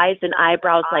the eyes and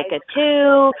eyebrows like a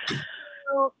 2.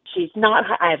 She's not,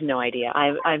 I have no idea. I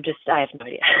have no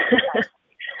idea.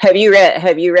 Have you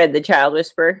read The Child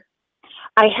Whisperer?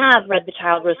 I have read The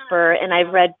Child Whisperer, and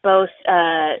I've read both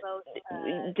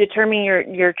Determining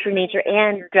Your True Nature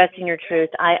and Dressing Your Truth.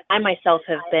 I myself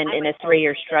have been in a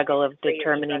 3-year struggle of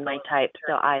determining my type,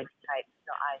 so I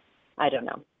don't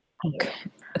know. Okay.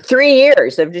 3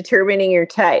 years of determining your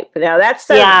type. Now that's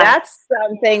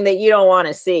something that you don't want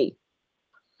to see.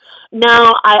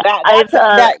 No,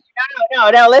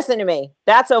 no, listen to me.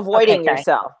 That's avoiding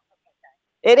yourself.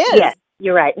 It is. Yes,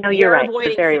 you're right. No, you're right.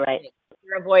 You're very right.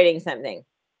 You're avoiding something.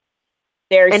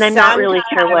 And I'm not really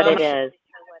sure what it is.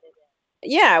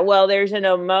 Yeah, well, there's an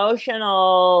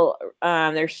emotional,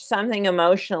 there's something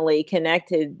emotionally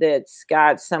connected that's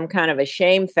got some kind of a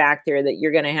shame factor that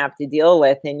you're going to have to deal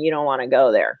with, and you don't want to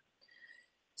go there.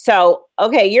 So,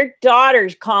 okay, your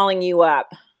daughter's calling you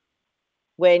up.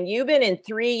 When you've been in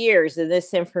 3 years of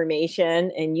this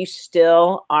information and you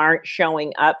still aren't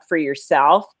showing up for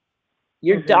yourself,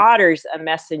 your daughter's a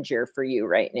messenger for you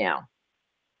right now.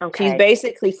 Okay. She's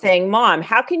basically saying, Mom,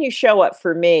 how can you show up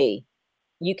for me?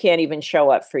 You can't even show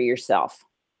up for yourself.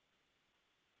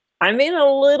 I'm being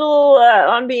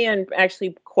I'm being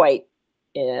actually quite,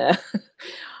 I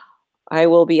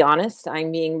will be honest,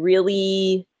 I'm being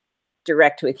really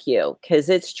direct with you, because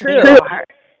it's true.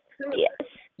 Yes.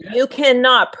 You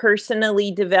cannot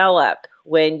personally develop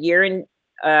when you're in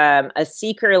a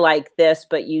seeker like this,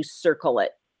 but you circle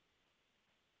it.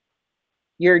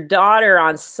 Your daughter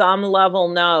on some level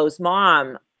knows,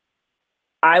 Mom,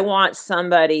 I want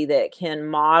somebody that can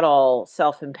model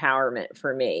self-empowerment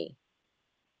for me.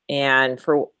 And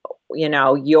for,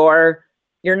 your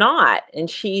You're not. And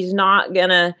she's not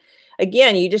gonna,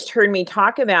 again, you just heard me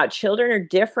talk about children are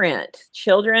different.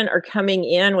 Children are coming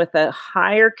in with a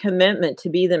higher commitment to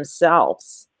be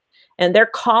themselves. And they're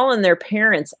calling their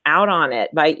parents out on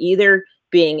it by either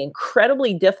being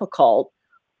incredibly difficult,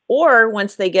 or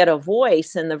once they get a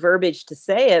voice and the verbiage to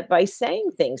say it, by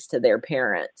saying things to their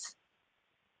parents.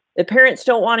 The parents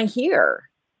don't want to hear,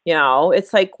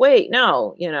 it's like, wait,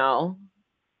 no,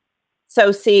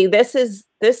 So see, this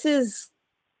is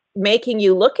making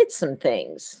you look at some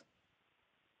things,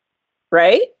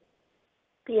 right?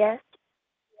 Yes.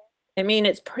 I mean,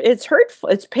 it's hurtful,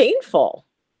 it's painful.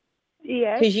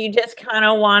 Yes. Because you just kind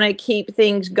of want to keep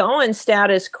things going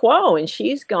status quo. And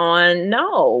she's going,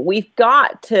 no, we've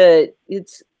got to,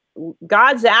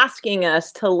 God's asking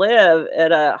us to live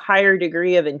at a higher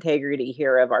degree of integrity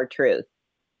here of our truth.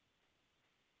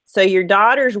 So your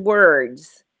daughter's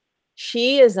words,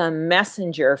 she is a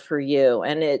messenger for you.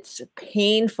 And it's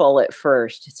painful at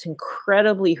first. It's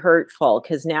incredibly hurtful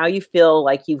because now you feel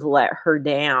like you've let her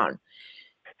down.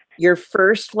 You're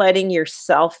first letting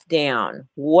yourself down.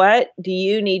 What do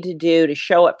you need to do to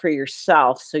show up for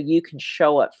yourself so you can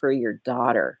show up for your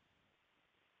daughter?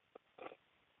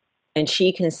 And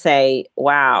she can say,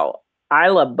 wow, I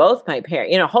love both my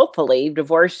parents. Hopefully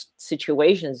divorce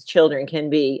situations, children can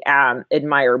be,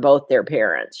 admire both their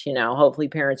parents. Hopefully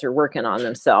parents are working on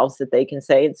themselves that they can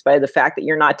say, in spite of the fact that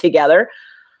you're not together,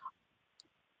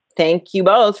 thank you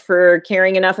both for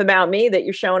caring enough about me that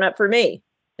you're showing up for me.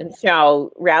 And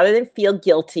so rather than feel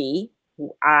guilty,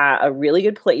 a really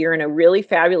good place, you're in a really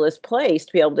fabulous place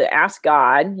to be able to ask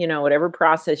God, whatever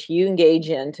process you engage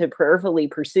in to prayerfully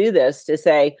pursue this, to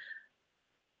say,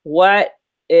 what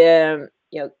are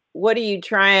you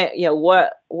trying,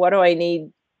 what do I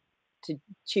need to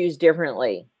choose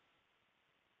differently?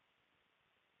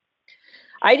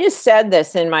 I just said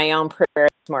this in my own prayer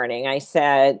this morning. I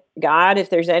said, God,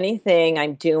 if there's anything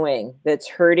I'm doing that's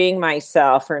hurting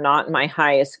myself or not in my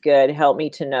highest good, help me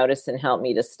to notice and help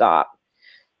me to stop.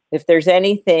 If there's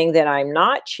anything that I'm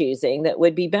not choosing that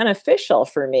would be beneficial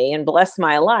for me and bless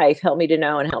my life, help me to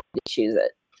know and help me to choose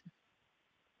it.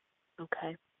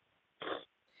 Okay.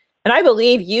 And I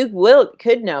believe you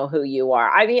could know who you are.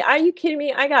 I mean, are you kidding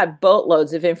me? I got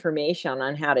boatloads of information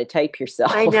on how to type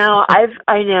yourself. I know. I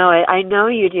know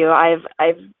you do. I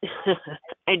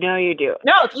know you do.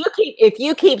 No, if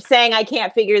you keep saying I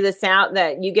can't figure this out,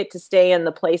 that you get to stay in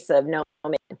the place of no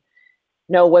man.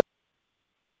 No what?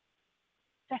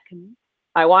 Second.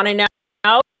 I want to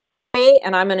know,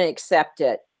 and I'm going to accept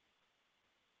it.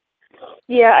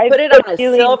 Yeah, I put it on a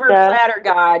silver platter,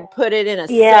 God. Put it in a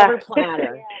silver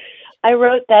platter. I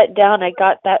wrote that down. I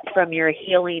got that from your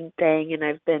healing thing, and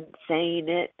I've been saying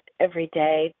it every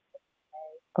day.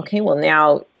 Okay, well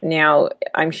now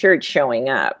I'm sure it's showing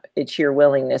up. It's your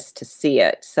willingness to see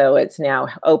it. So it's now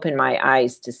opened my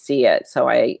eyes to see it. So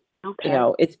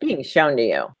it's being shown to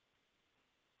you.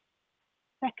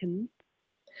 Second.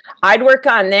 I'd work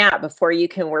on that before you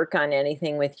can work on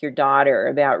anything with your daughter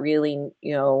about really,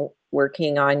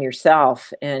 working on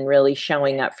yourself and really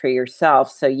showing up for yourself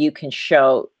so you can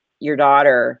show your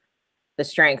daughter the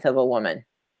strength of a woman.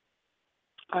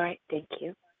 All right. Thank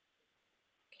you.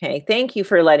 Okay. Thank you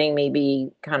for letting me be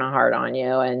kind of hard on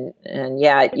you. And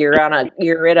yeah, you're on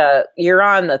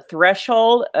the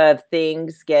threshold of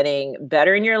things getting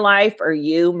better in your life, or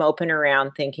you moping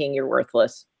around thinking you're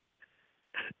worthless.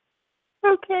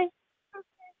 Okay.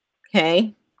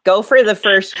 Okay. Go for the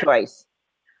first choice.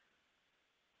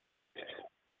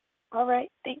 All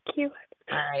right. Thank you.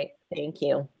 All right. Thank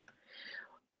you.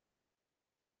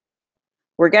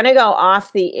 We're going to go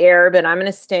off the air, but I'm going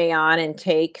to stay on and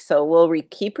so we'll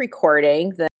keep recording.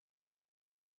 The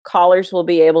callers will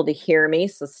be able to hear me,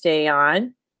 so stay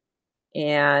on.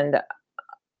 And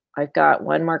I've got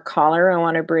one more caller I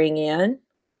want to bring in.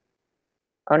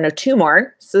 Oh, no, two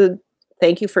more. So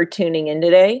thank you for tuning in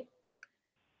today.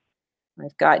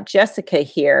 I've got Jessica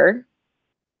here.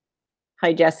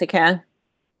 Hi, Jessica.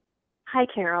 Hi,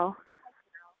 Carol.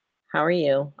 How are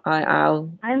you?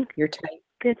 You're type.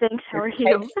 Good, thanks. How are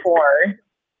you? 4.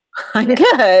 I'm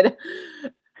good.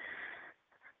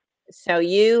 So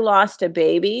you lost a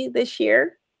baby this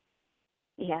year?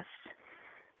 Yes.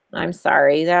 I'm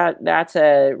sorry. That's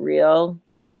a real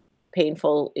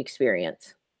painful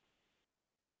experience.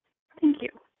 Thank you.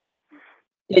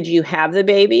 Did you have the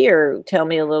baby, or tell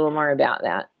me a little more about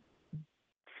that?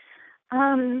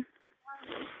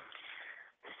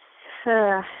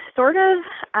 Sort of.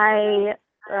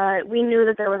 We knew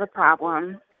that there was a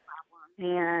problem,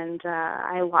 and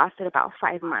I lost it about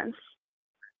 5 months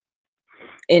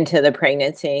into the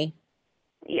pregnancy.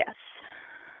 Yes.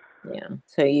 Yeah.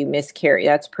 So you miscarried.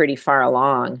 That's pretty far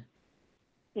along.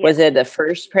 Yeah. Was it the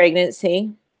first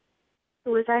pregnancy? It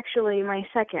was actually my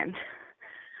second.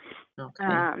 Okay.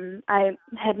 I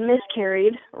had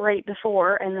miscarried right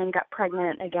before and then got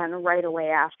pregnant again right away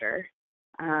after.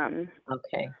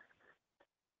 Okay.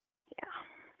 Yeah.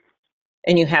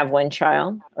 And you have one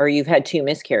child, or you've had two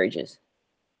miscarriages?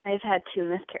 I've had two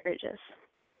miscarriages.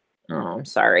 Oh, I'm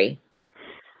sorry.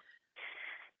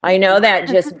 I know that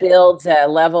just builds a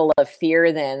level of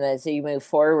fear then as you move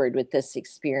forward with this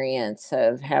experience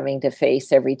of having to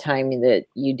face every time that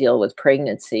you deal with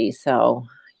pregnancy. So,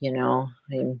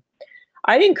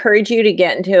 I'd encourage you to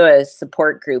get into a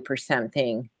support group or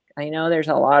something. I know there's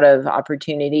a lot of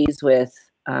opportunities with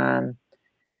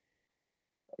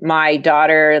my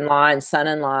daughter-in-law and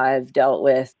son-in-law have dealt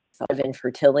with a lot of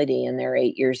infertility in their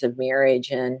 8 years of marriage.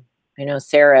 And I know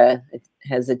Sarah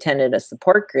has attended a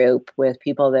support group with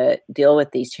people that deal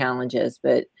with these challenges,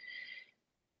 but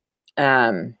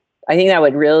I think that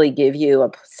would really give you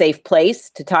a safe place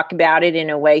to talk about it in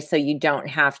a way so you don't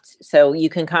have to, so you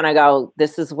can kind of go,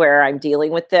 this is where I'm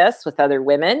dealing with this with other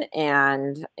women,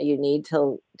 and you need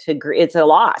to it's a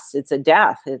loss, it's a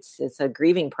death, it's a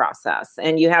grieving process,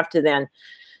 and you have to then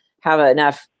have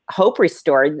enough hope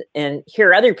restored and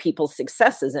hear other people's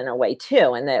successes in a way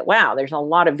too, and that, wow, there's a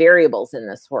lot of variables in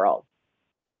this world.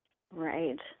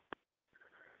 Right.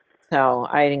 So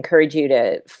I'd encourage you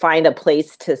to find a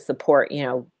place to support,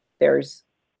 there's,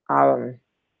 I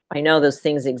know those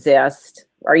things exist.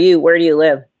 Where do you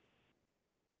live?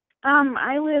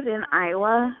 I live in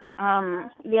Iowa.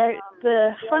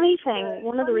 The funny thing,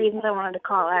 one of the reasons I wanted to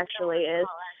call actually is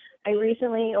I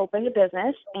recently opened a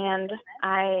business and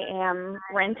I am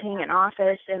renting an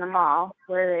office in a mall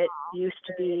where it used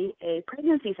to be a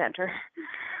pregnancy center.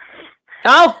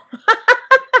 Oh,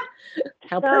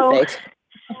 how perfect.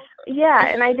 Yeah,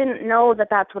 and I didn't know that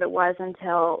that's what it was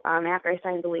until after I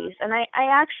signed the lease. And I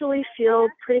actually feel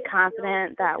pretty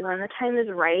confident that when the time is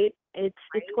right, it's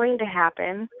going to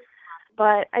happen.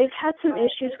 But I've had some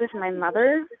issues with my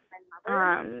mother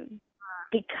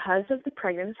because of the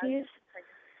pregnancies.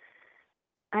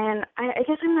 And I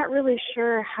guess I'm not really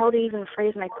sure how to even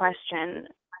phrase my question.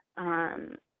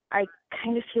 I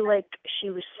kind of feel like she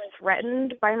was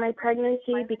threatened by my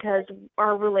pregnancy because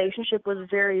our relationship was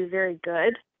very, very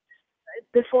good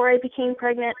before I became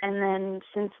pregnant, and then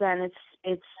since then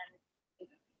it's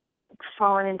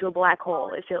fallen into a black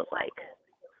hole, it feels like.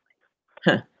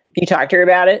 Huh. You talked to her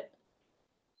about it?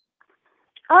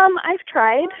 I've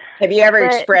tried. Have you ever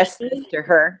expressed this to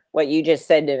her, what you just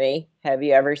said to me? Have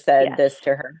you ever said this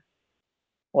to her?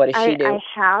 What does she do? I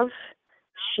have.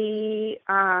 She,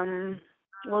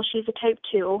 well, she's a type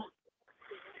 2.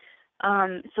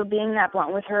 So being that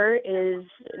blunt with her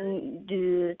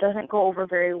doesn't go over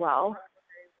very well.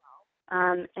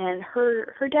 And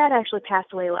her dad actually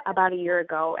passed away about a year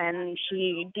ago, and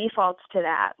she defaults to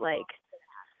that. Like,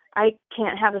 I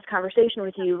can't have this conversation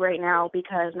with you right now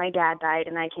because my dad died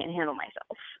and I can't handle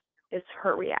myself. It's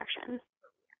her reaction.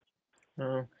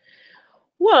 Oh.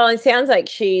 Well, it sounds like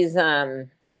she's got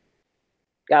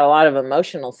a lot of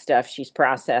emotional stuff she's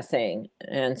processing.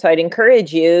 And so I'd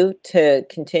encourage you to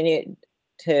continue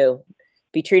to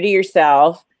be true to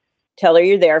yourself. Tell her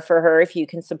you're there for her if you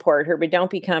can support her, but don't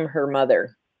become her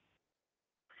mother.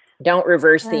 Don't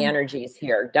reverse the energies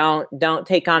here. Don't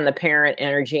take on the parent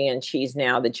energy and she's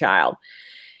now the child.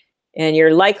 And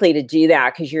you're likely to do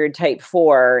that because you're a type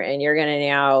 4 and you're going to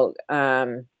now,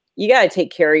 you got to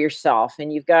take care of yourself,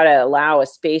 and you've got to allow a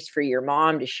space for your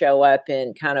mom to show up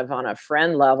in kind of on a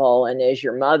friend level and as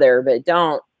your mother, but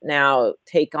don't now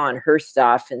take on her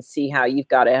stuff and see how you've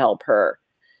got to help her.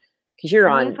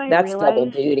 Because that's double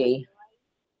duty.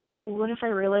 What if I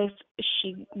realized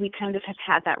we kind of have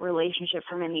had that relationship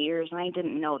for many years and I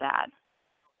didn't know that?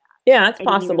 Yeah, it's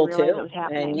possible too.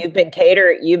 And you've been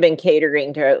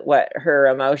catering to what her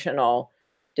emotional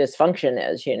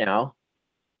dysfunction is,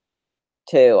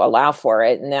 to allow for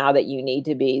it. And now that you need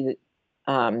to be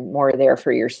more there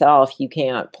for yourself, you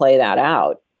can't play that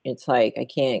out. It's like, I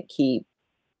can't keep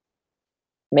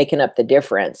making up the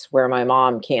difference where my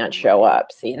mom can't show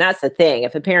up. See, and that's the thing.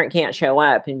 If a parent can't show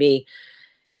up and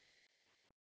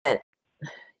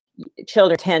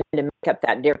children tend to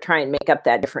try and make up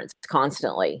that difference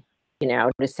constantly,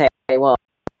 to say, well,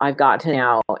 I've got to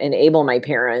now enable my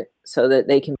parent so that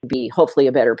they can be hopefully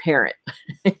a better parent.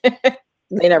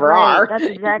 They never are. That's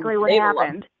exactly what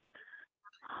happened.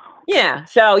 Yeah.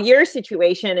 So your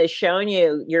situation has shown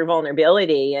you your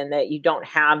vulnerability and that you don't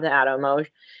have that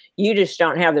emotion. You just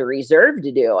don't have the reserve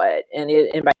to do it.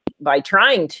 And by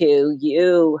trying to,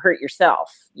 you hurt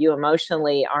yourself. You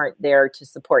emotionally aren't there to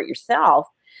support yourself.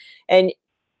 And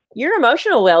your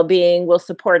emotional well-being will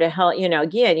support a health,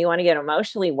 again, you want to get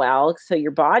emotionally well so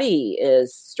your body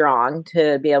is strong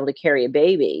to be able to carry a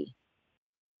baby.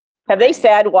 Have they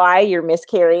said why you're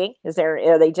miscarrying?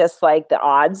 Are they just like the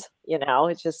odds?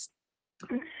 It's just,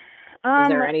 is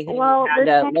there anything you had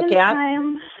to look at?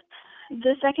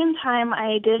 The second time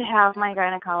I did have my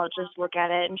gynecologist look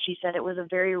at it, and she said it was a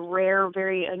very rare,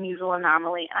 very unusual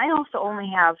anomaly. I also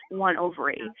only have one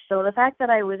ovary. So the fact that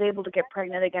I was able to get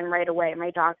pregnant again right away,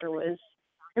 my doctor was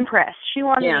impressed. She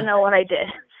wanted to know what I did.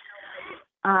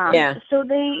 So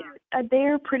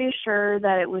they're pretty sure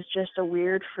that it was just a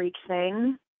weird freak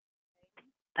thing,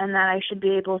 and that I should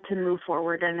be able to move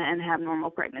forward and have normal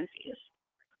pregnancies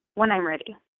when I'm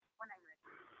ready.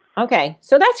 Okay,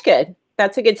 so that's good.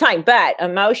 That's a good sign. But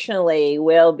emotionally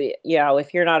will be,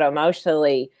 if you're not emotional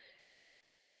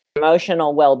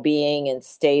well-being and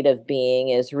state of being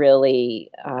is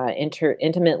really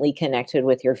intimately connected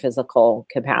with your physical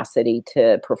capacity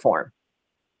to perform.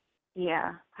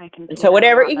 Yeah, I can. And so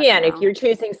whatever, again, if you're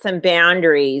choosing some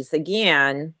boundaries,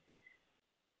 again,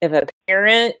 if a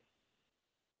parent,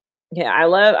 I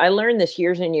learned this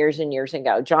years and years and years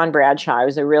ago. John Bradshaw, I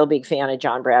was a real big fan of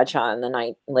John Bradshaw in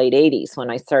the late 80s when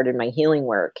I started my healing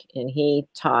work. And he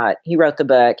wrote the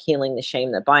book, Healing the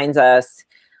Shame That Binds Us.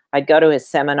 I'd go to his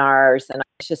seminars, and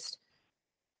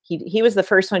he was the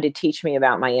first one to teach me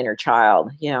about my inner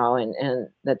child, and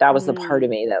that was the part of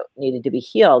me that needed to be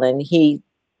healed. And he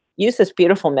used this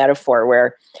beautiful metaphor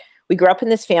where we grew up in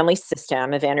this family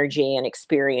system of energy and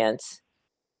experience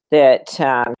that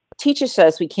teaches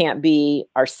us we can't be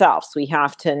ourselves. We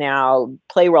have to now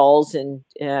play roles and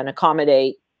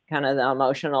accommodate kind of the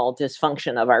emotional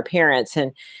dysfunction of our parents.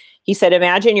 And he said,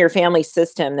 imagine your family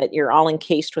system that you're all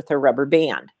encased with a rubber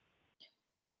band.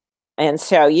 And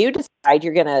so you decide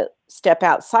you're going to step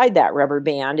outside that rubber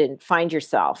band and find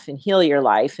yourself and heal your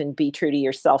life and be true to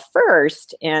yourself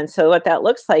first. And so what that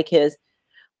looks like is,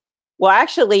 well,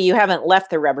 actually, you haven't left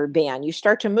the rubber band. You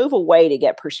start to move away to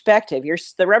get perspective.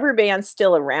 The rubber band's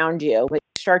still around you, but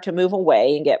you start to move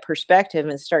away and get perspective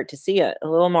and start to see it a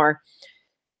little more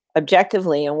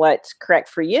objectively and what's correct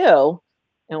for you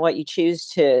and what you choose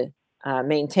to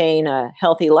maintain a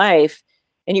healthy life.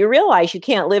 And you realize you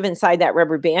can't live inside that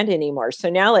rubber band anymore.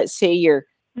 So now let's say you're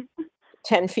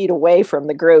 10 feet away from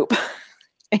the group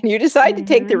and you decide to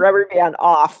take the rubber band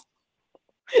off.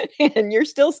 And you're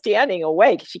still standing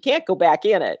awake because you can't go back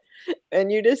in it.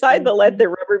 And you decide to let the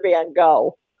rubber band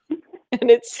go.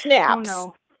 And it snaps.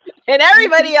 Oh, no. And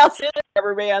everybody else in the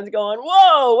rubber band's going,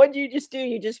 whoa, what did you just do?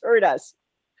 You just hurt us.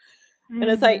 And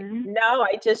it's like, no,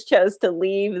 I just chose to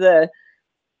leave the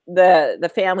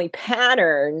family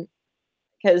pattern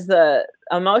because the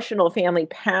emotional family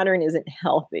pattern isn't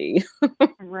healthy.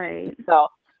 Right. So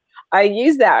I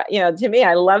use that, to me,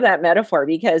 I love that metaphor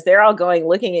because they're all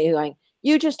looking at you going,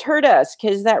 you just hurt us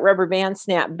because that rubber band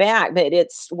snapped back, but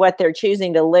it's what they're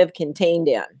choosing to live contained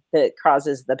in that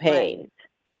causes the pain.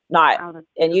 Right.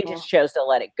 And you just chose to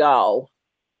let it go.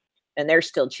 And they're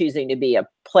still choosing to be a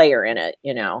player in it,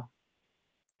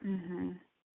 Mm-hmm.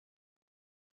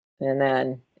 And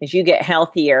then as you get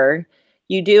healthier,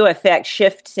 you do affect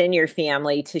shifts in your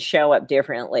family to show up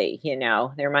differently.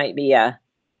 There might be a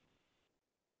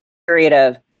period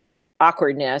of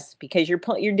awkwardness because you're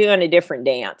doing a different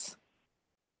dance.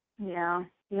 Yeah,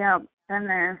 been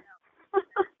there.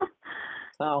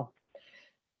 So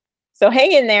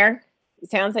hang in there.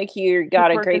 It sounds like you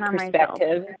got a great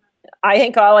perspective. I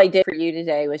think all I did for you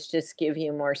today was just give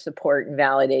you more support and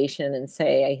validation and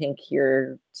say, I think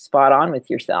you're spot on with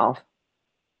yourself.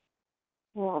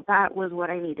 Well, that was what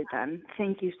I needed then.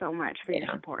 Thank you so much for your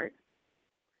support.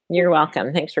 You're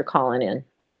welcome. Thanks for calling in.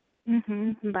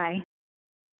 Mm-hmm. Bye.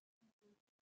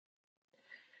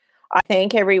 I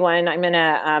thank everyone. I'm going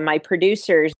to, my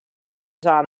producers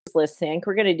on this list think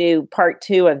we're going to do part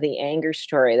 2 of the anger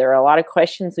story. There are a lot of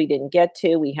questions we didn't get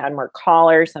to. We had more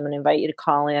callers. I'm going to invite you to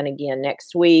call in again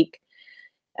next week.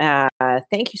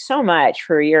 Thank you so much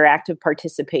for your active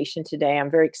participation today.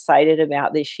 I'm very excited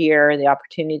about this year, the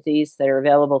opportunities that are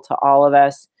available to all of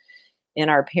us in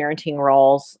our parenting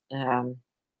roles.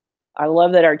 I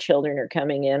love that our children are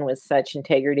coming in with such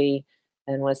integrity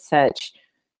and with such,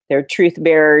 they're truth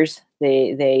bearers.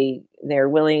 They're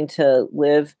willing to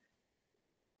live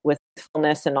with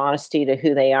fullness and honesty to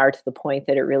who they are, to the point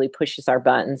that it really pushes our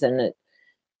buttons, and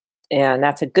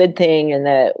that's a good thing, and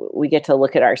that we get to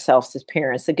look at ourselves as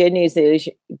parents. The good news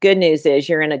is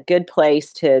you're in a good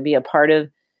place to be a part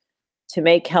of, to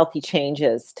make healthy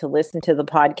changes, to listen to the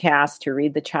podcast, to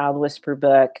read the Child Whisper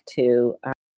book, to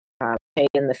stay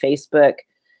in the Facebook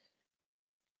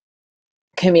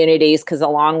communities, because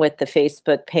along with the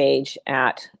Facebook page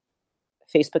at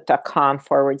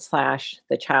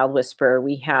facebook.com/The Child Whisperer.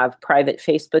 We have private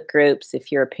Facebook groups.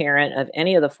 If you're a parent of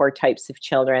any of the 4 types of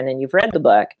children and you've read the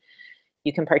book,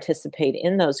 you can participate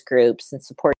in those groups and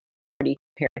support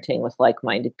parenting with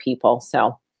like-minded people.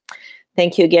 So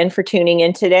thank you again for tuning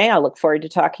in today. I look forward to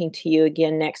talking to you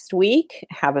again next week.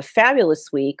 Have a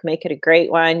fabulous week. Make it a great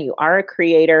one. You are a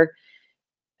creator.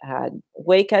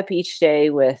 Wake up each day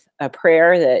with a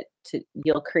prayer that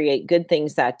you'll create good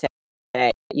things that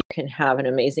day. You can have an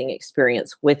amazing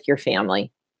experience with your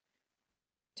family.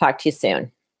 Talk to you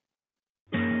soon.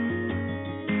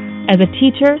 As a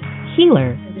teacher,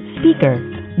 healer, speaker,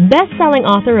 best-selling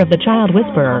author of The Child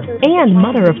Whisperer, and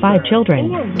mother of 5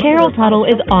 children, Carol Tuttle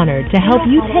is honored to help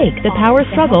you take the power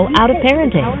struggle out of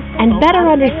parenting and better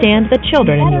understand the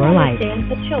children in your life.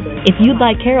 If you'd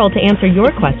like Carol to answer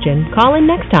your question, call in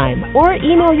next time or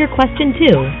email your question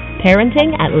to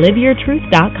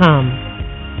parenting@liveyourtruth.com.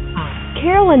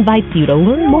 Carol invites you to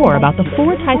learn more about the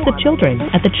 4 types of children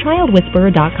at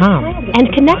thechildwhisperer.com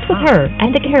and connect with her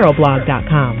at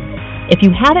thecarolblog.com. If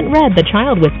you haven't read The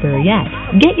Child Whisperer yet,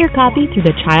 get your copy through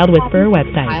the Child Whisperer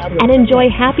website and enjoy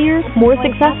happier, more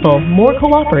successful, more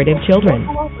cooperative children.